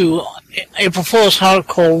into April Fool's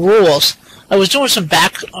Hardcore Rules, I was doing some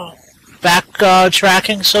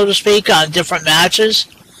tracking, so to speak, on different matches.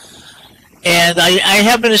 And I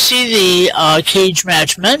happen to see the cage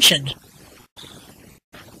match mentioned.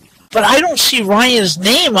 But I don't see Ryan's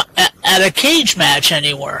name at a cage match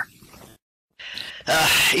anywhere.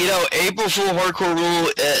 You know, April Fool Hardcore Rule,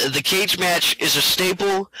 the cage match is a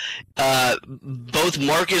staple. Both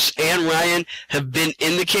Marcus and Ryan have been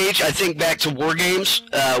in the cage. I think back to War Games,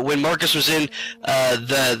 when Marcus was in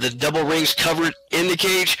the double rings covered in the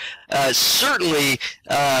cage. Certainly,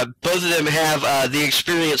 both of them have the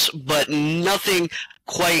experience, but nothing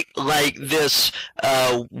quite like this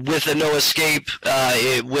with a no escape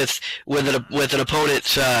with an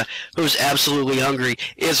opponent who's absolutely hungry.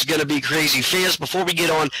 It's going to be crazy. Fans, before we get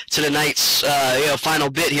on to tonight's final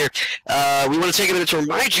bit here, we want to take a minute to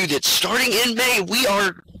remind you that starting in May we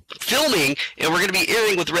are filming and we're going to be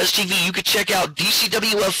airing with Res TV. You can check out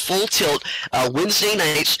DCWF Full Tilt Wednesday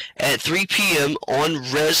nights at 3 p.m. on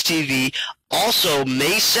Res TV. Also,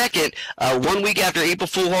 May 2nd, 1 week after April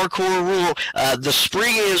Fool Hardcore Rule, the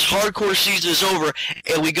Spring is Hardcore season is over,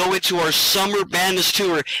 and we go into our Summer Madness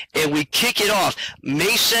Tour, and we kick it off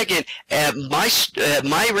May 2nd at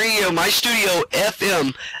my radio, my studio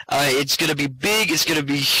FM. It's going to be big. It's going to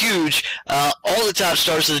be huge. All the top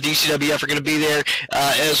stars of the DCWF are going to be there,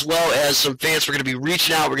 as well as some fans. We're going to be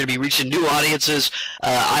reaching out. We're going to be reaching new audiences.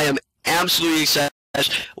 I am absolutely excited.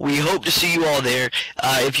 We hope to see you all there.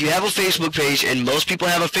 If you have a Facebook page, and most people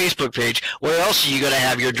have a Facebook page, where else are you going to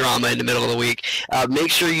have your drama in the middle of the week? Make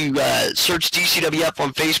sure you search DCWF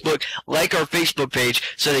on Facebook, like our Facebook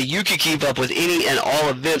page, so that you can keep up with any and all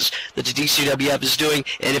events that the DCWF is doing.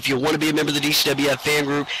 And if you want to be a member of the DCWF fan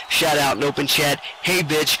group, shout out in open chat, hey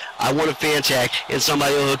bitch, I want a fan tag, and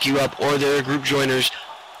somebody will hook you up, or there are group joiners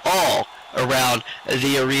all around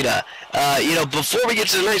the arena. You know, before we get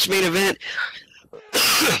to tonight's main event,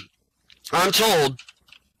 I'm told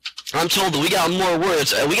that we got more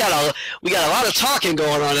words. We got a lot of talking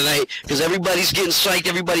going on tonight because everybody's getting psyched.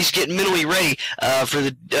 Everybody's getting mentally ready for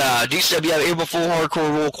the DCWF April Fool Hardcore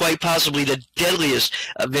Rule, quite possibly the deadliest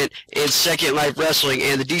event in Second Life Wrestling.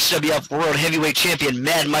 And the DCWF World Heavyweight Champion,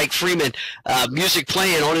 Mad Mike Freeman, music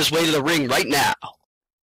playing on his way to the ring right now.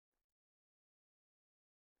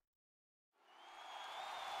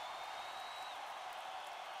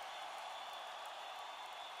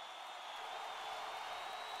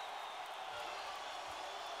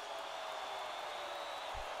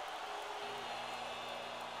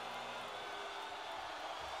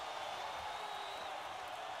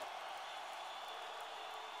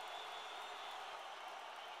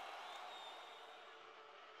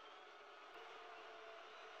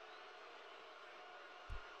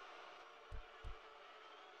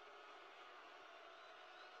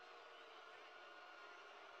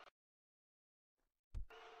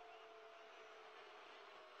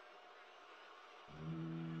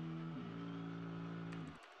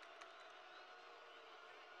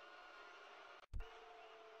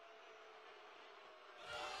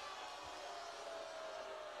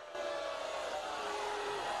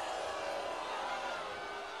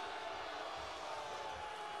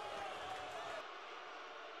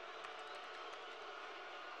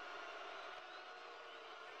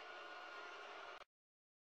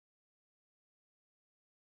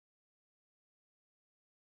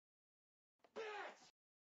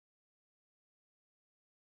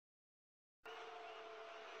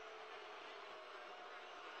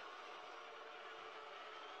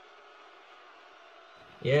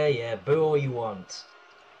 Yeah, boo all you want.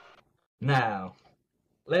 Now,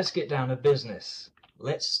 let's get down to business.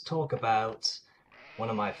 Let's talk about one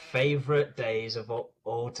of my favourite days of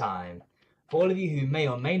all time. For all of you who may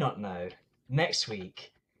or may not know, next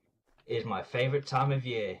week is my favourite time of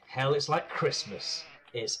year. Hell, it's like Christmas.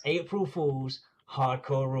 It's April Fool's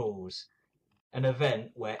Hardcore Rules. An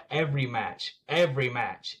event where every match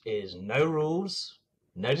is no rules,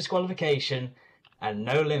 no disqualification, and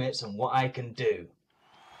no limits on what I can do.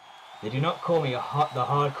 They do not call me the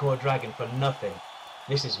Hardcore Dragon for nothing.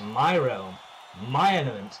 This is my realm, my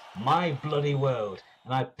element, my bloody world,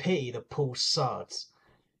 and I pity the poor sods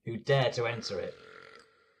who dare to enter it.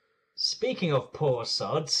 Speaking of poor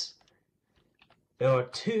sods, there are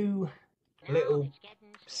two little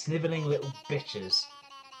snivelling little bitches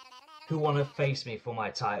who want to face me for my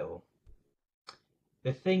title.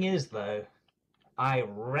 The thing is, though, I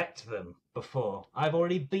wrecked them before. I've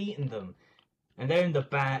already beaten them, and they're in the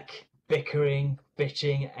back bickering,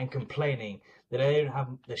 bitching, and complaining that they don't have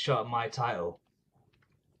the shot at my title.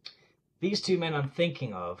 These two men I'm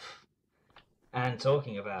thinking of and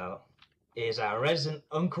talking about is our resident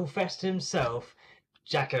Uncle Fest himself,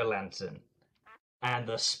 Jack-O-Lantern, and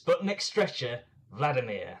the Sputnik stretcher,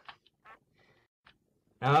 Vladimir.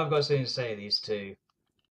 Now I've got something to say to these two.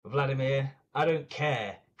 Vladimir, I don't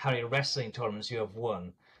care how many wrestling tournaments you have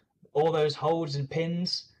won. All those holds and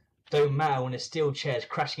pins don't matter when a steel chair is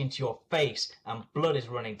crashing into your face and blood is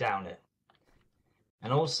running down it.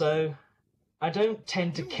 And also, I don't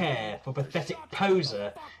tend to care for a pathetic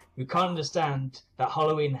poser who can't understand that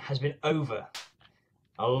Halloween has been over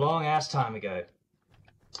a long ass time ago.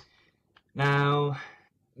 Now,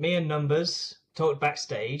 me and Numbers talked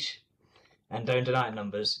backstage, and don't deny it,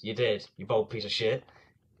 Numbers, you did, you bold piece of shit.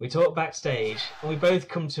 We talked backstage, and we both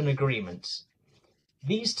come to an agreement.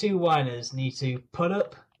 These two whiners need to put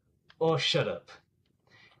up or shut up.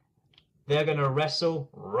 They're going to wrestle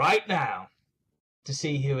right now to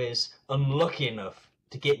see who is unlucky enough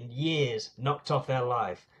to get years knocked off their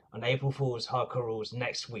life on April Fool's Hardcore Rules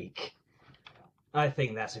next week. I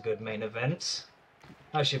think that's a good main event.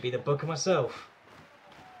 I should be the booker myself.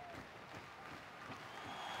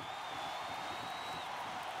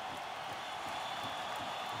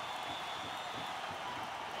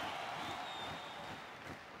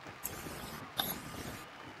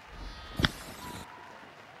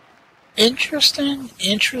 Interesting.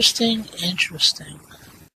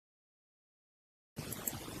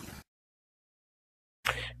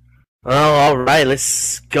 Well, alright,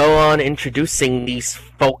 let's go on introducing these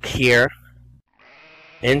folk here.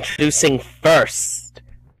 Introducing first,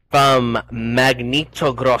 from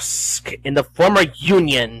Magnitogorsk, in the former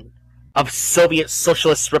Union of Soviet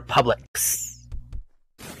Socialist Republics.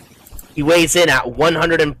 He weighs in at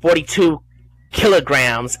 142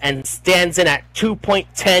 kilograms and stands in at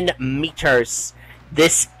 2.10 meters.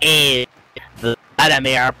 This is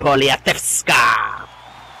Vladimir Poliatevska.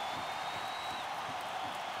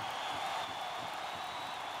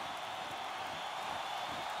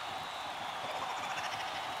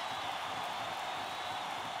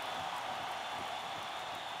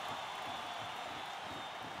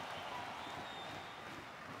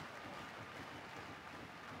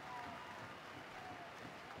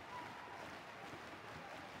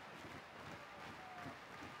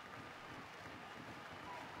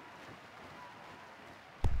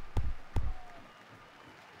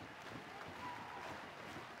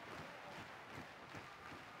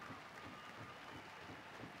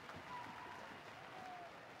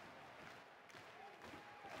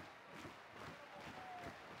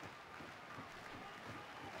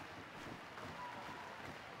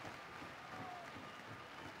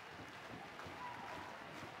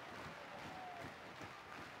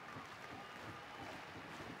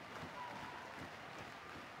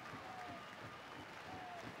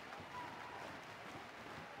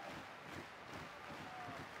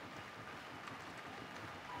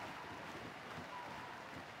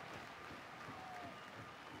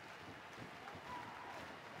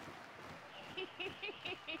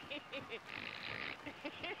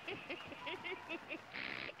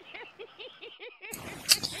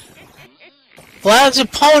 Vlad's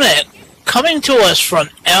opponent, coming to us from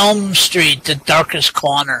Elm Street, the darkest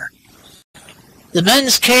corner. The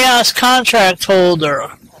men's Chaos contract holder,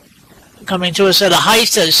 coming to us at a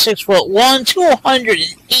height of 6'1",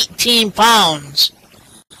 218 pounds.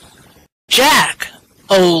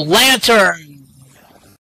 Jack-O-Lantern.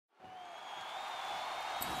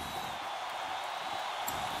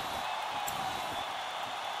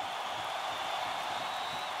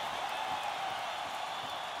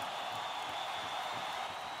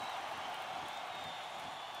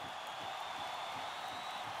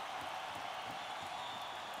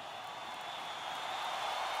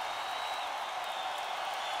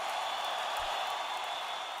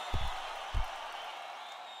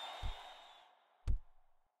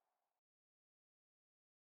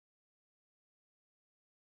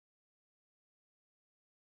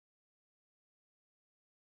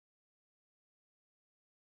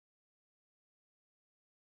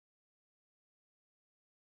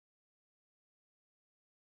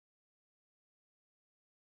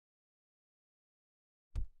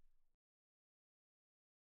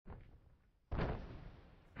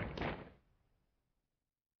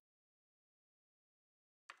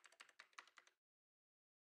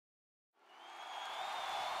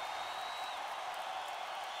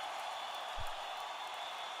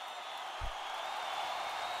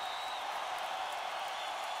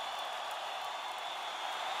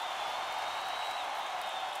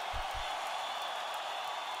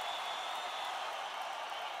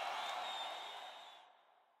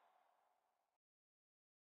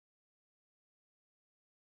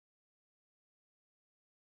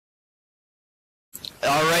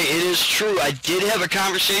 All right, it is true. I did have a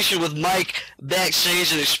conversation with Mike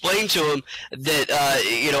backstage and explained to him that,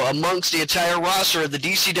 you know, amongst the entire roster of the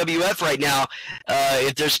DCWF right now,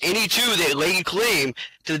 if there's any two that lay claim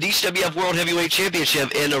to the DCWF World Heavyweight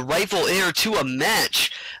Championship and a rightful heir to a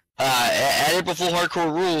match at April Fool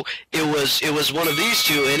Hardcore Rule, it was one of these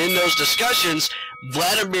two. And in those discussions,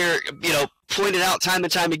 Vladimir, you know, pointed out time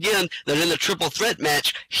and time again that in the triple threat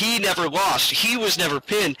match, he never lost. He was never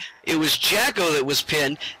pinned. It was Jacko that was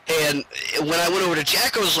pinned. And when I went over to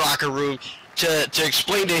Jacko's locker room to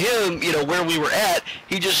explain to him, you know, where we were at,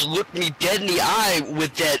 he just looked me dead in the eye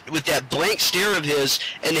with that blank stare of his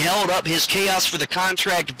and held up his Chaos for the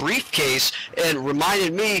Contract briefcase and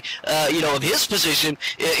reminded me, you know, of his position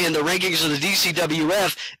in the rankings of the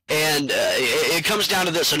DCWF. And it comes down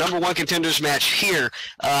to this: a #1 contenders match here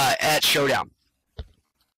at Showdown.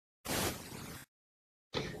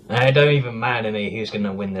 It don't even matter to me who's going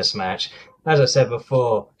to win this match. As I said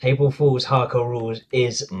before, April Fool's Hardcore Rules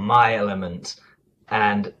is my element.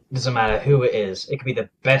 And it doesn't matter who it is. It could be the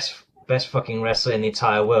best fucking wrestler in the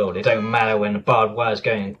entire world. It don't matter when a barbed wire is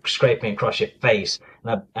going scraping across your face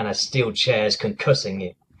and a steel chair is concussing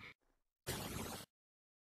you.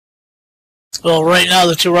 Well, right now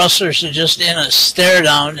the two wrestlers are just in a stare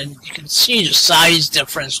down, and you can see the size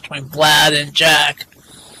difference between Vlad and Jack.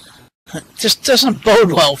 It just doesn't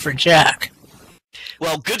bode well for Jack.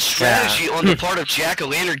 Well, good strategy on the part of Jack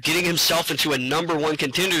O'Lantern getting himself into a #1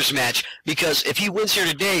 contenders match, because if he wins here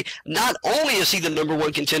today, not only is he the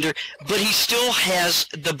 #1 contender, but he still has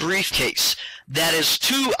the briefcase. That is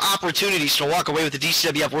 2 opportunities to walk away with the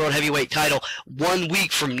DCWF World Heavyweight title 1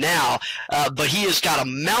 week from now, but he has got a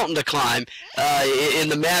mountain to climb in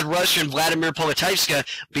the Mad Russian Vladimir Politevska,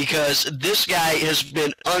 because this guy has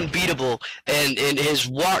been unbeatable and has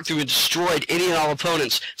walked through and destroyed any and all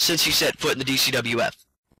opponents since he set foot in the DCWF.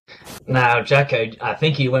 Now, Jacko, I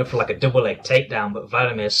think he went for like a double leg takedown, but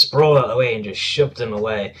Vladimir sprawled out of the way and just shoved him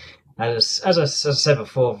away. As I said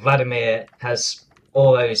before, Vladimir has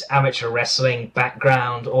all those amateur wrestling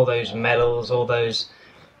background, all those medals, all those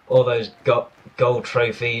gold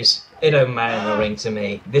trophies. It don't matter in the ring to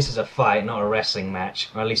me. This is a fight, not a wrestling match.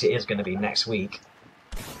 Or at least it is going to be next week.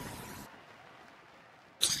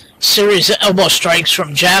 Series of elbow strikes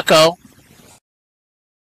from Jacko.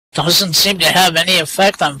 Doesn't seem to have any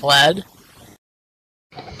effect on Vlad.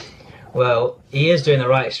 Well, he is doing the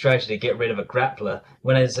right strategy to get rid of a grappler.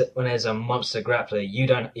 When there's a monster grappler,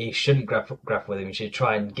 you shouldn't grapple with him. You should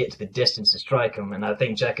try and get to the distance to strike him. And I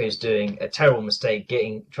think Jacko's doing a terrible mistake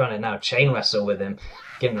trying to now chain wrestle with him,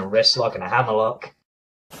 getting a wrist lock and a hammer lock.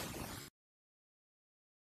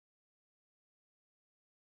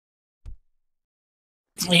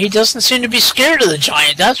 He doesn't seem to be scared of the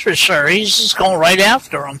Giant, that's for sure. He's just going right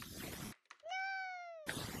after him.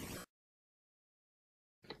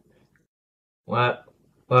 Well,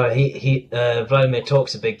 Vladimir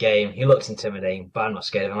talks a big game. He looks intimidating, but I'm not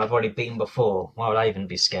scared of him. I've already beaten him before. Why would I even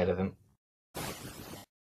be scared of him?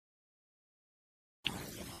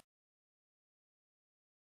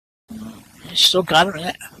 He's still got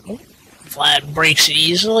him. Vlad breaks it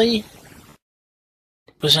easily.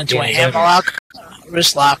 Goes into a hammerlock,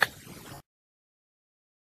 wrist lock.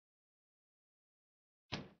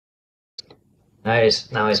 Now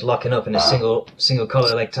he's locking up in a single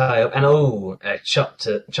collar leg tie up, and a chop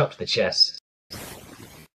to the chest.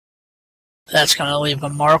 That's gonna leave a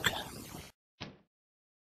mark.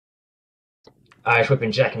 Irish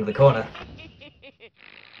whipping Jack into the corner.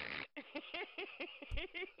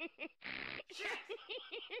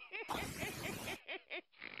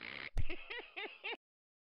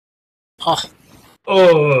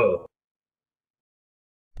 Oh!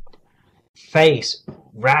 Face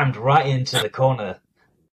rammed right into the corner.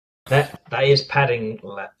 That is padding,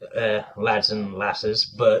 lads and lasses,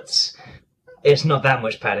 but it's not that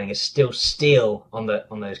much padding. It's still steel on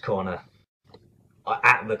those corner,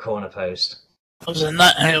 at the corner post.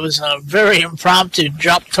 It was a very impromptu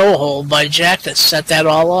drop toe hold by Jack that set that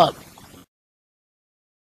all up.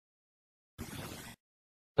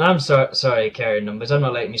 I'm sorry, carrying numbers. I'm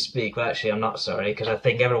not letting you speak. Well, actually, I'm not sorry, because I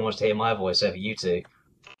think everyone wants to hear my voice over you two.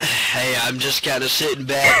 Hey, I'm just kind of sitting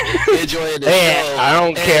back, enjoying the show. I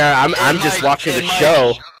don't care. I'm just watching the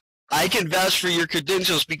show. I can vouch for your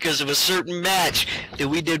credentials because of a certain match that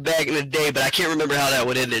we did back in the day, but I can't remember how that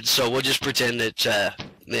one ended, so we'll just pretend that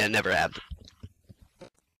never happened.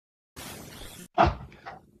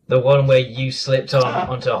 The one where you slipped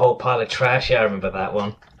onto a whole pile of trash? Yeah, I remember that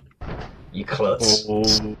one. You klutz.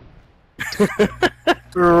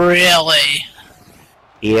 Really?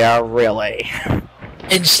 Yeah, really.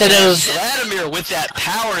 Instead of Vladimir with that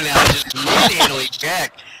power now, just manhandling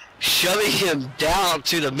Jack. shoving him down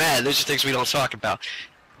to the mat. Those are things we don't talk about.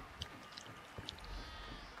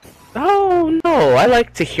 Oh no, I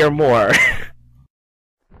like to hear more.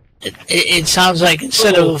 It sounds like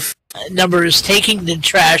instead of Numbers taking the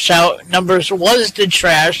trash out, Numbers was the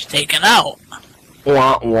trash taken out.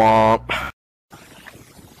 Womp womp.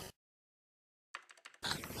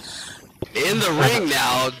 In the ring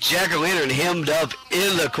now, Jack-o'-lantern hemmed up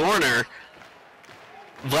in the corner.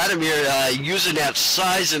 Vladimir using that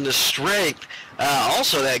size and the strength.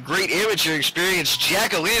 Also that great amateur experience.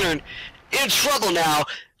 Jack-o'-lantern in trouble now.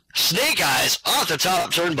 Snake Eyes off the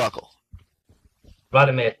top turnbuckle.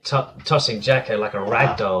 Vladimir tossing Jacko like a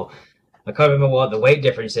rag doll. I can't remember what the weight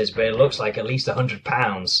difference is, but it looks like at least 100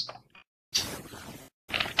 pounds.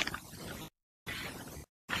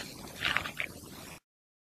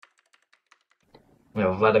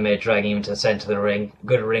 Well, Vladimir dragging him to the centre of the ring.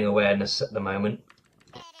 Good ring awareness at the moment.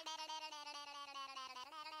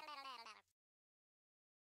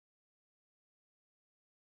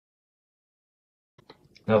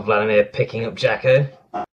 Now Vladimir picking up Jacko.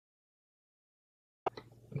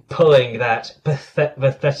 Pulling that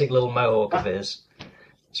pathetic little mohawk of his.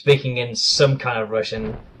 Speaking in some kind of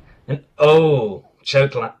Russian. And oh! A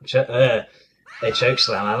choke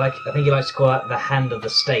slam. I think he likes to call that the hand of the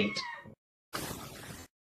state.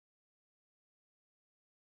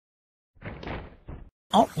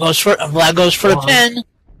 Oh, Vlad goes for the pin.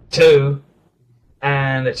 2,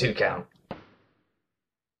 and a 2 count.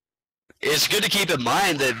 It's good to keep in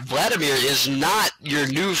mind that Vladimir is not your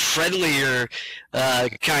new friendlier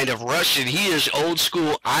kind of Russian. He is old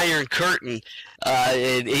school Iron Curtain,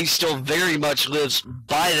 and he still very much lives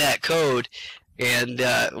by that code. And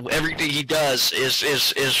everything he does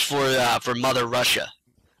is for Mother Russia,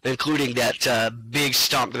 including that big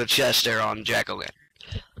stomp to the chest there on Jack-o'-lantern.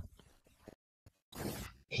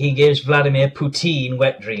 He gives Vladimir Putin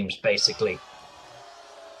wet dreams, basically.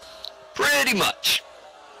 Pretty much.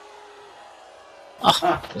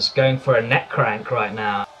 He's going for a neck crank right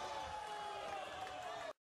now.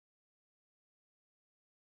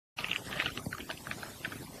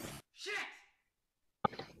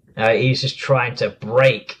 He's just trying to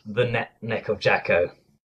break the neck of Jacko.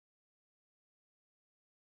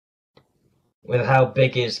 With how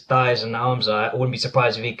big his thighs and arms are, I wouldn't be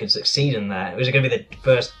surprised if he could succeed in that. Was it going to be the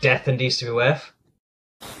first death in DCWF?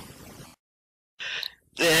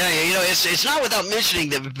 Yeah, you know, it's not without mentioning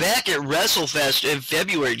that back at WrestleFest in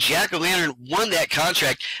February, Jack-o'-lantern won that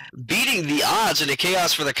contract, beating the odds in a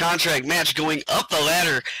Chaos for the Contract match, going up the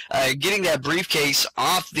ladder, getting that briefcase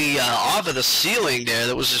off of the ceiling there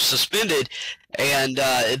that was suspended, and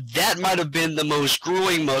that might have been the most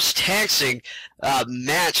grueling, most taxing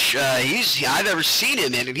match I've ever seen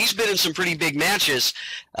him in, and he's been in some pretty big matches.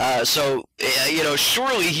 So you know,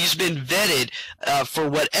 surely he's been vetted for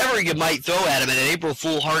whatever you might throw at him in an April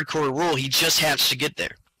Fool hardcore rule. He just has to get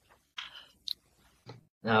there.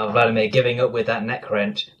 Now Vladimir giving up with that neck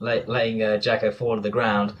wrench, letting Jacko fall to the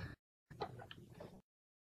ground.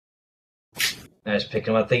 Now he's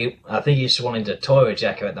picking him up. I think he's wanting to toy with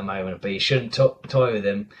Jacko at the moment, but he shouldn't toy with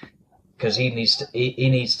him because he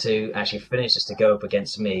needs to actually finish this to go up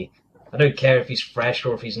against me. I don't care if he's fresh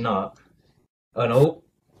or if he's not. Oh no,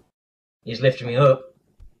 he's lifting me up.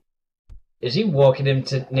 Is he walking him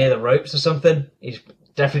to near the ropes or something? He's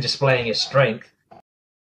definitely displaying his strength.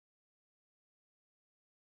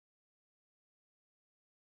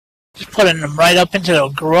 He's putting him right up into the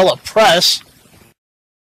gorilla press.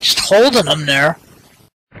 Just holding him there.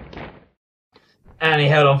 And he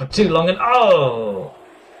held on for too long and oh!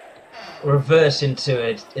 Reverse into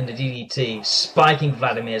it in the DDT, spiking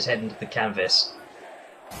Vladimir's head into the canvas.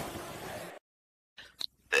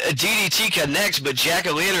 DDT connects, but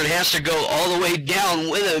Jack-o'-lantern has to go all the way down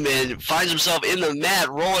with him and finds himself in the mat,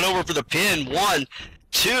 rolling over for the pin. 1,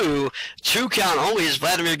 2 count only as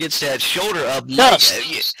Vladimir gets that shoulder up.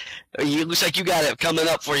 Yes. It looks like you got it coming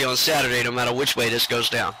up for you on Saturday, no matter which way this goes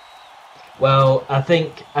down. Well, I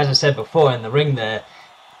think, as I said before in the ring there,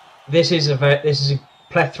 this is a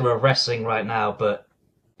plethora of wrestling right now, but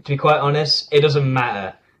to be quite honest, it doesn't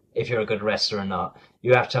matter if you're a good wrestler or not.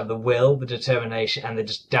 You have to have the will, the determination, and the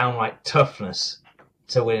just downright toughness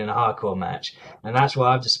to win in a hardcore match. And that's what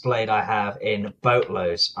I've displayed I have in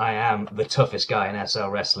boatloads. I am the toughest guy in SL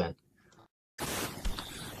Wrestling.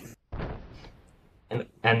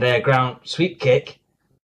 And their ground sweep kick.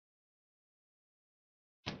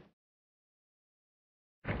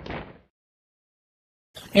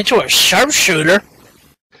 Into a sharpshooter.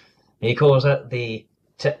 He calls that the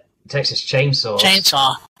Texas Chainsaw.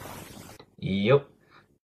 Chainsaw. Yup.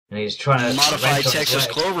 And he's trying to modify Texas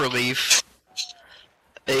Cloverleaf.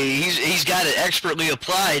 He's got it expertly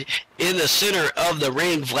applied in the center of the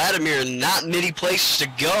ring. Vladimir, not many places to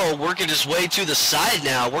go, working his way to the side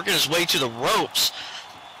now, working his way to the ropes,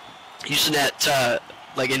 using that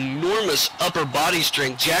like enormous upper body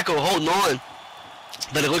strength. Jacko holding on,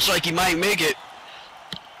 but it looks like he might make it.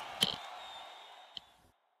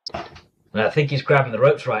 And I think he's grabbing the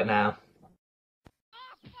ropes right now.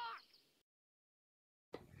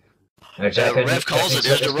 Jacko ref calls it.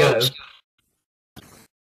 There's the ropes.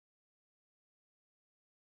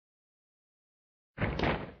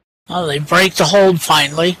 Oh, they break the hold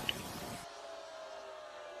finally.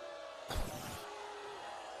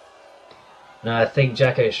 No, I think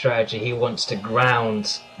Jacko's strategy, he wants to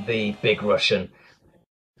ground the big Russian.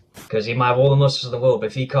 Because he might have all the muscles in the world, but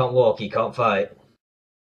if he can't walk, he can't fight.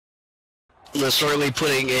 Certainly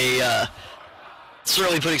putting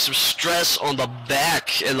some stress on the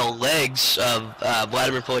back and the legs of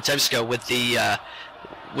Vladimir Politevsko with the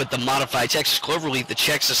modified Texas Cloverleaf, the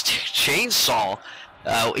Texas Chainsaw.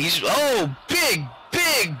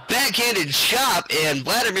 Big backhanded chop, and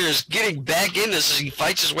Vladimir is getting back in this as he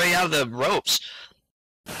fights his way out of the ropes.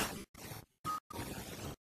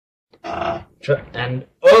 And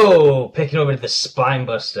picking over to the spine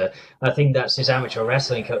buster. I think that's his amateur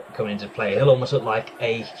wrestling coming into play. He'll almost look like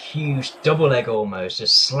a huge double leg almost,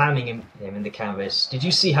 just slamming him in the canvas. Did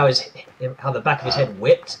you see how the back of his head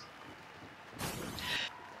whipped?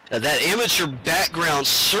 That amateur background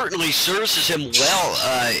certainly services him well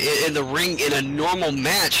in the ring in a normal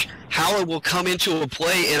match. How it will come into a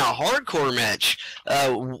play in a hardcore match,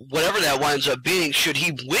 whatever that winds up being, should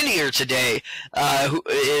he win here today,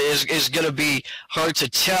 is going to be hard to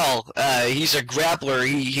tell. He's a grappler.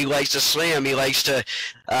 He likes to slam. He likes to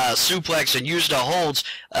suplex and use the holds.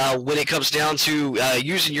 When it comes down to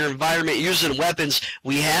using your environment, using weapons,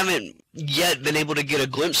 we haven't yet been able to get a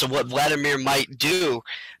glimpse of what Vladimir might do.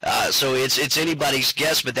 So it's anybody's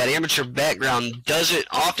guess, but that amateur background doesn't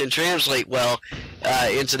often translate well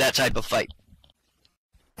into that type of fight.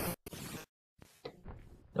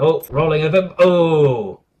 Oh, rolling of him.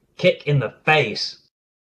 Oh, kick in the face.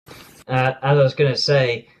 As I was going to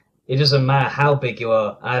say, it doesn't matter how big you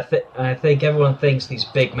are. I think everyone thinks these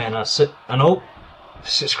big men are...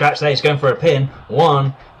 scratch that, he's going for a pin.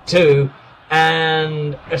 1, 2,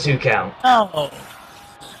 and a 2 count. Oh.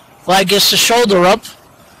 Vlad gets the shoulder up,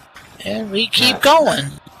 and we keep going.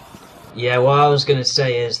 Yeah, what I was going to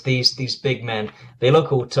say is these big men, they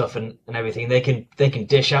look all tough and everything. They can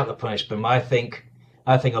dish out the punishment. I think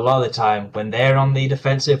a lot of the time when they're on the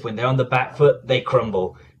defensive, when they're on the back foot, they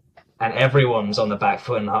crumble. And everyone's on the back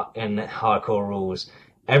foot in hardcore rules.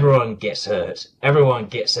 Everyone gets hurt. Everyone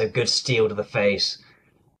gets a good steel to the face.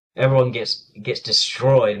 Everyone gets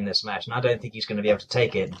destroyed in this match, and I don't think he's going to be able to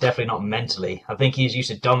take it. Definitely not mentally. I think he's used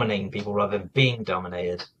to dominating people rather than being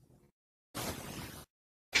dominated.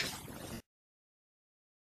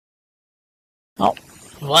 Oh,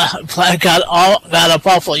 Vlad got up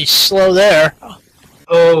awfully slow there.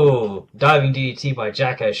 Oh, diving DDT by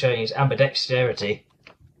Jacko, showing his ambidexterity.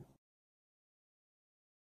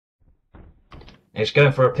 He's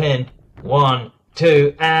going for a pin. 1,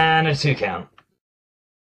 2, and a 2 count.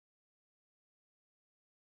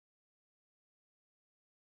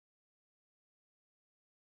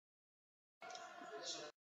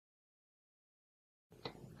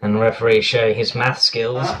 And the referee showing his math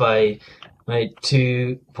skills by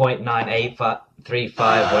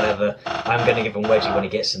 2.9835, whatever. I'm going to give him wedgie when he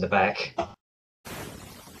gets in the back.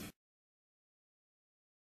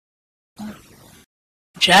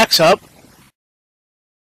 Jack's up.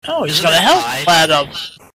 Oh, he's going to help Vlad up.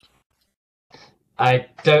 I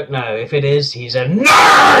don't know. If it is, he's a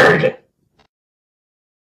nerd!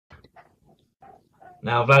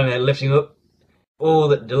 Now Vladimir lifting up. Oh,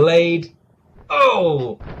 that delayed.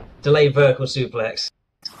 Oh! Delayed vertical suplex.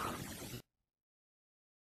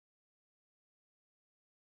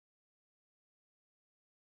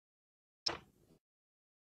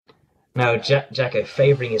 Now Jacko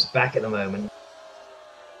favouring his back at the moment.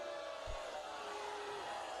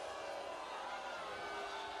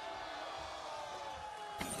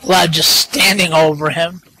 Vlad just standing over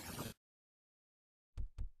him.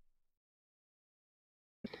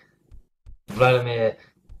 Vladimir,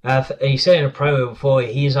 he said in a promo before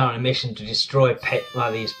he's on a mission to destroy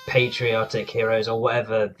these patriotic heroes or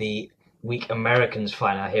whatever the weak Americans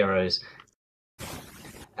find our heroes.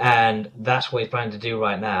 And that's what he's planning to do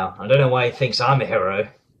right now. I don't know why he thinks I'm a hero,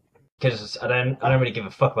 because I don't really give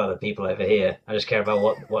a fuck about the people over here. I just care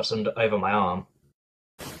about what's over my arm.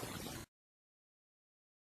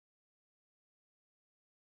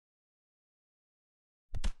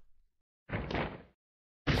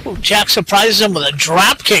 Oh, Jack surprises him with a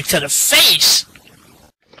drop kick to the face.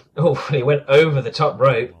 Oh, he went over the top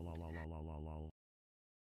rope.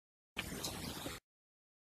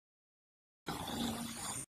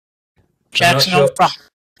 Jack's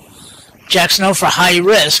known for high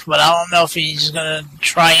risk, but I don't know if he's gonna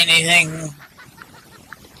try anything.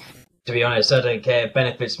 To be honest, I don't care. It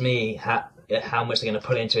benefits me how much they're going to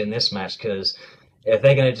put into it in this match, because if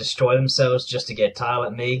they're going to destroy themselves just to get a title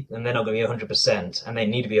at me, then they're not going to be 100%, and they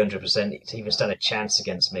need to be 100% to even stand a chance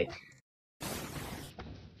against me.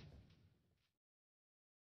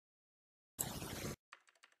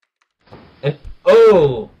 And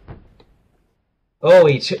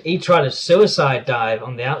he tried a suicide dive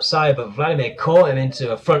on the outside, but Vladimir caught him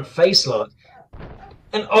into a front face lock.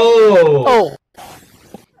 And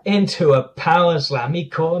into a power slam. He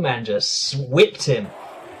caught him and just whipped him.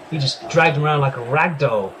 He just dragged him around like a rag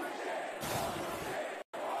doll.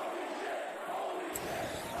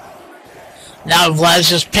 Now Vlad's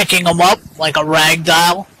just picking him up like a rag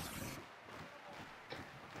doll.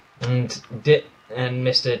 And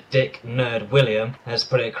Mr. Dick Nerd William has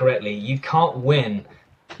put it correctly. You can't win.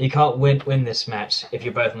 You can't win this match if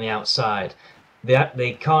you're both on the outside.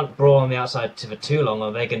 They can't brawl on the outside for too long,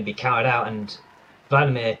 or they're going to be cowered out. And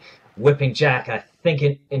Vladimir whipping Jack, I think,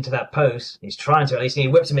 into that post. He's trying to, at least. He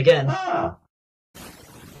whipped him again.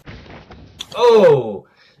 Oh!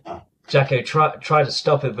 Jacko tried to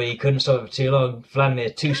stop it, but he couldn't stop it for too long. Vladimir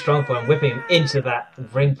too strong for him, whipping him into that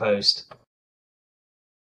ring post.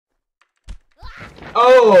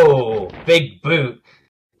 Oh! Big boot.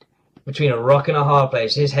 Between a rock and a hard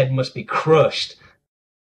place. His head must be crushed.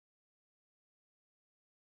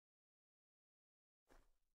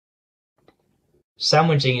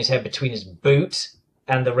 Sandwiching his head between his boot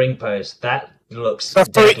and the ring post. That looks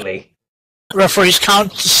deadly. Referees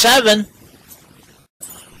count to 7.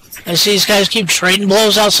 As these guys keep trading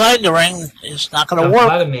blows outside the ring, it's not going to work.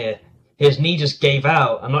 Vladimir, his knee just gave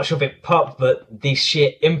out. I'm not sure if it popped, but the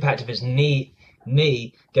sheer impact of his knee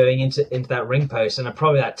going into that ring post, and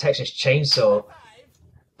probably that Texas chainsaw,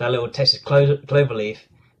 that little Texas cloverleaf,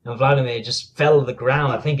 and Vladimir just fell to the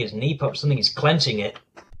ground. I think his knee popped something. He's clenching it.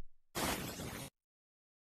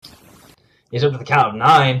 He's up to the count of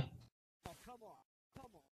 9.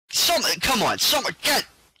 Come on, get.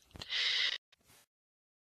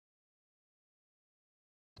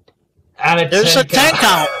 And there's a 10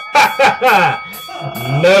 count.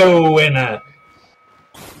 No winner.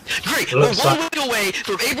 Great. We're 1 week away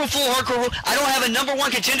from April Fool Hardcore Rule. I don't have a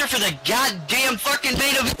 #1 contender for the goddamn fucking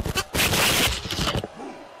main event.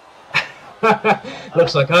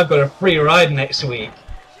 Looks like I've got a free ride next week.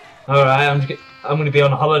 Alright, I'm going to be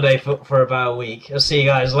on holiday for about a week. I'll see you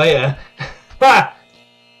guys later.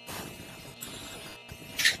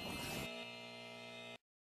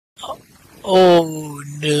 Oh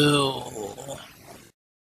no.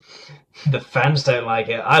 The fans don't like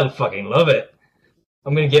it. I fucking love it.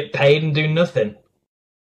 I'm going to get paid and do nothing.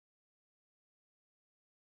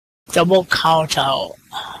 Double count out.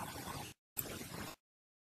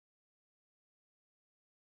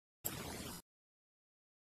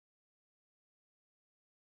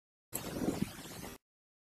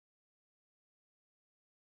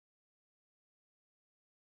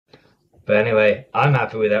 But anyway, I'm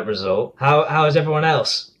happy with that result. How is everyone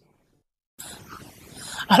else?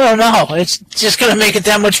 I don't know. It's just going to make it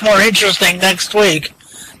that much more interesting next week.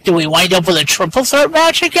 Do we wind up with a triple threat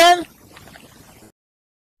match again?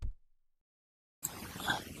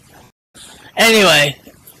 Anyway,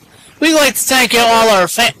 we'd like to thank all our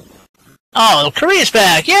Oh, Korea's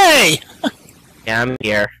back! Yay! Yeah, I'm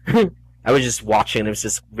here. I was just watching. It was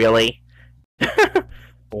just really...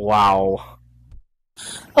 Wow.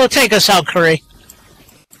 Oh, take us out, Curry.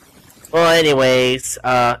 Well, anyways,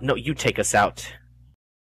 no, you take us out.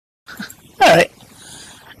 Alright.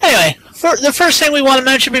 Anyway, the first thing we want to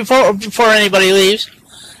mention before anybody leaves,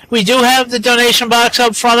 we do have the donation box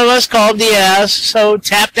up front of us called the Ass, so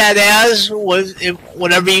tap that ass with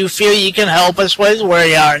whatever you feel you can help us with.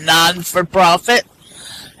 We are non-for-profit.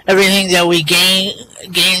 Everything that we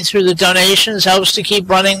gain through the donations helps to keep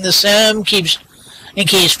running the sim, keeps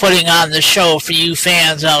putting on the show for you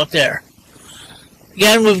fans out there.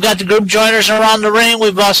 Again, we've got the group joiners around the ring.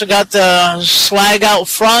 We've also got the slag out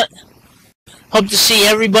front. Hope to see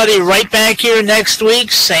everybody right back here next week,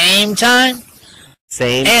 same time.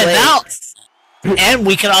 Same place. And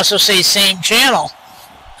we can also say same channel.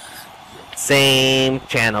 Same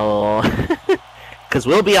channel. Because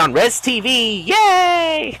we'll be on Res TV.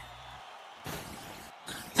 Yay!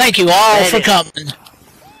 Thank you all for coming.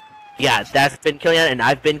 Yeah, that's been Killian, and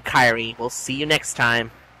I've been Kyrie. We'll see you next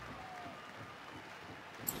time.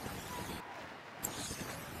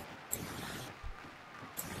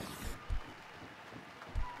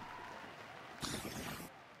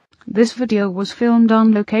 This video was filmed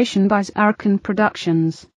on location by Zarrakan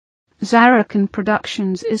Productions. Zarrakan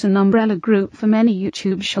Productions is an umbrella group for many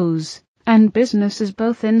YouTube shows and businesses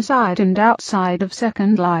both inside and outside of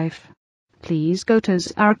Second Life. Please go to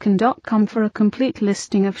Zarrakan.com for a complete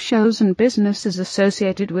listing of shows and businesses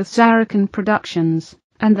associated with Zarrakan Productions,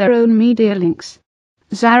 and their own media links.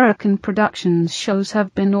 Zarrakan Productions shows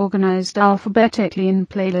have been organized alphabetically in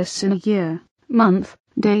playlists in a year, month,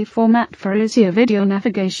 day format for easier video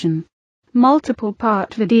navigation. Multiple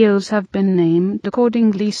part videos have been named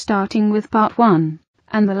accordingly, starting with part 1,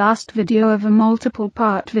 and the last video of a multiple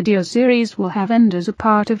part video series will have end as a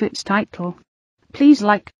part of its title. Please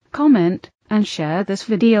like, comment, and share this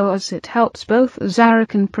video as it helps both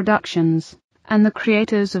Zarrakan Productions and the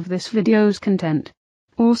creators of this video's content.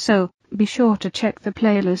 Also, be sure to check the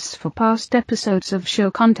playlists for past episodes of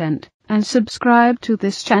show content, and subscribe to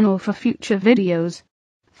this channel for future videos.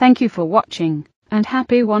 Thank you for watching, and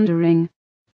happy wandering.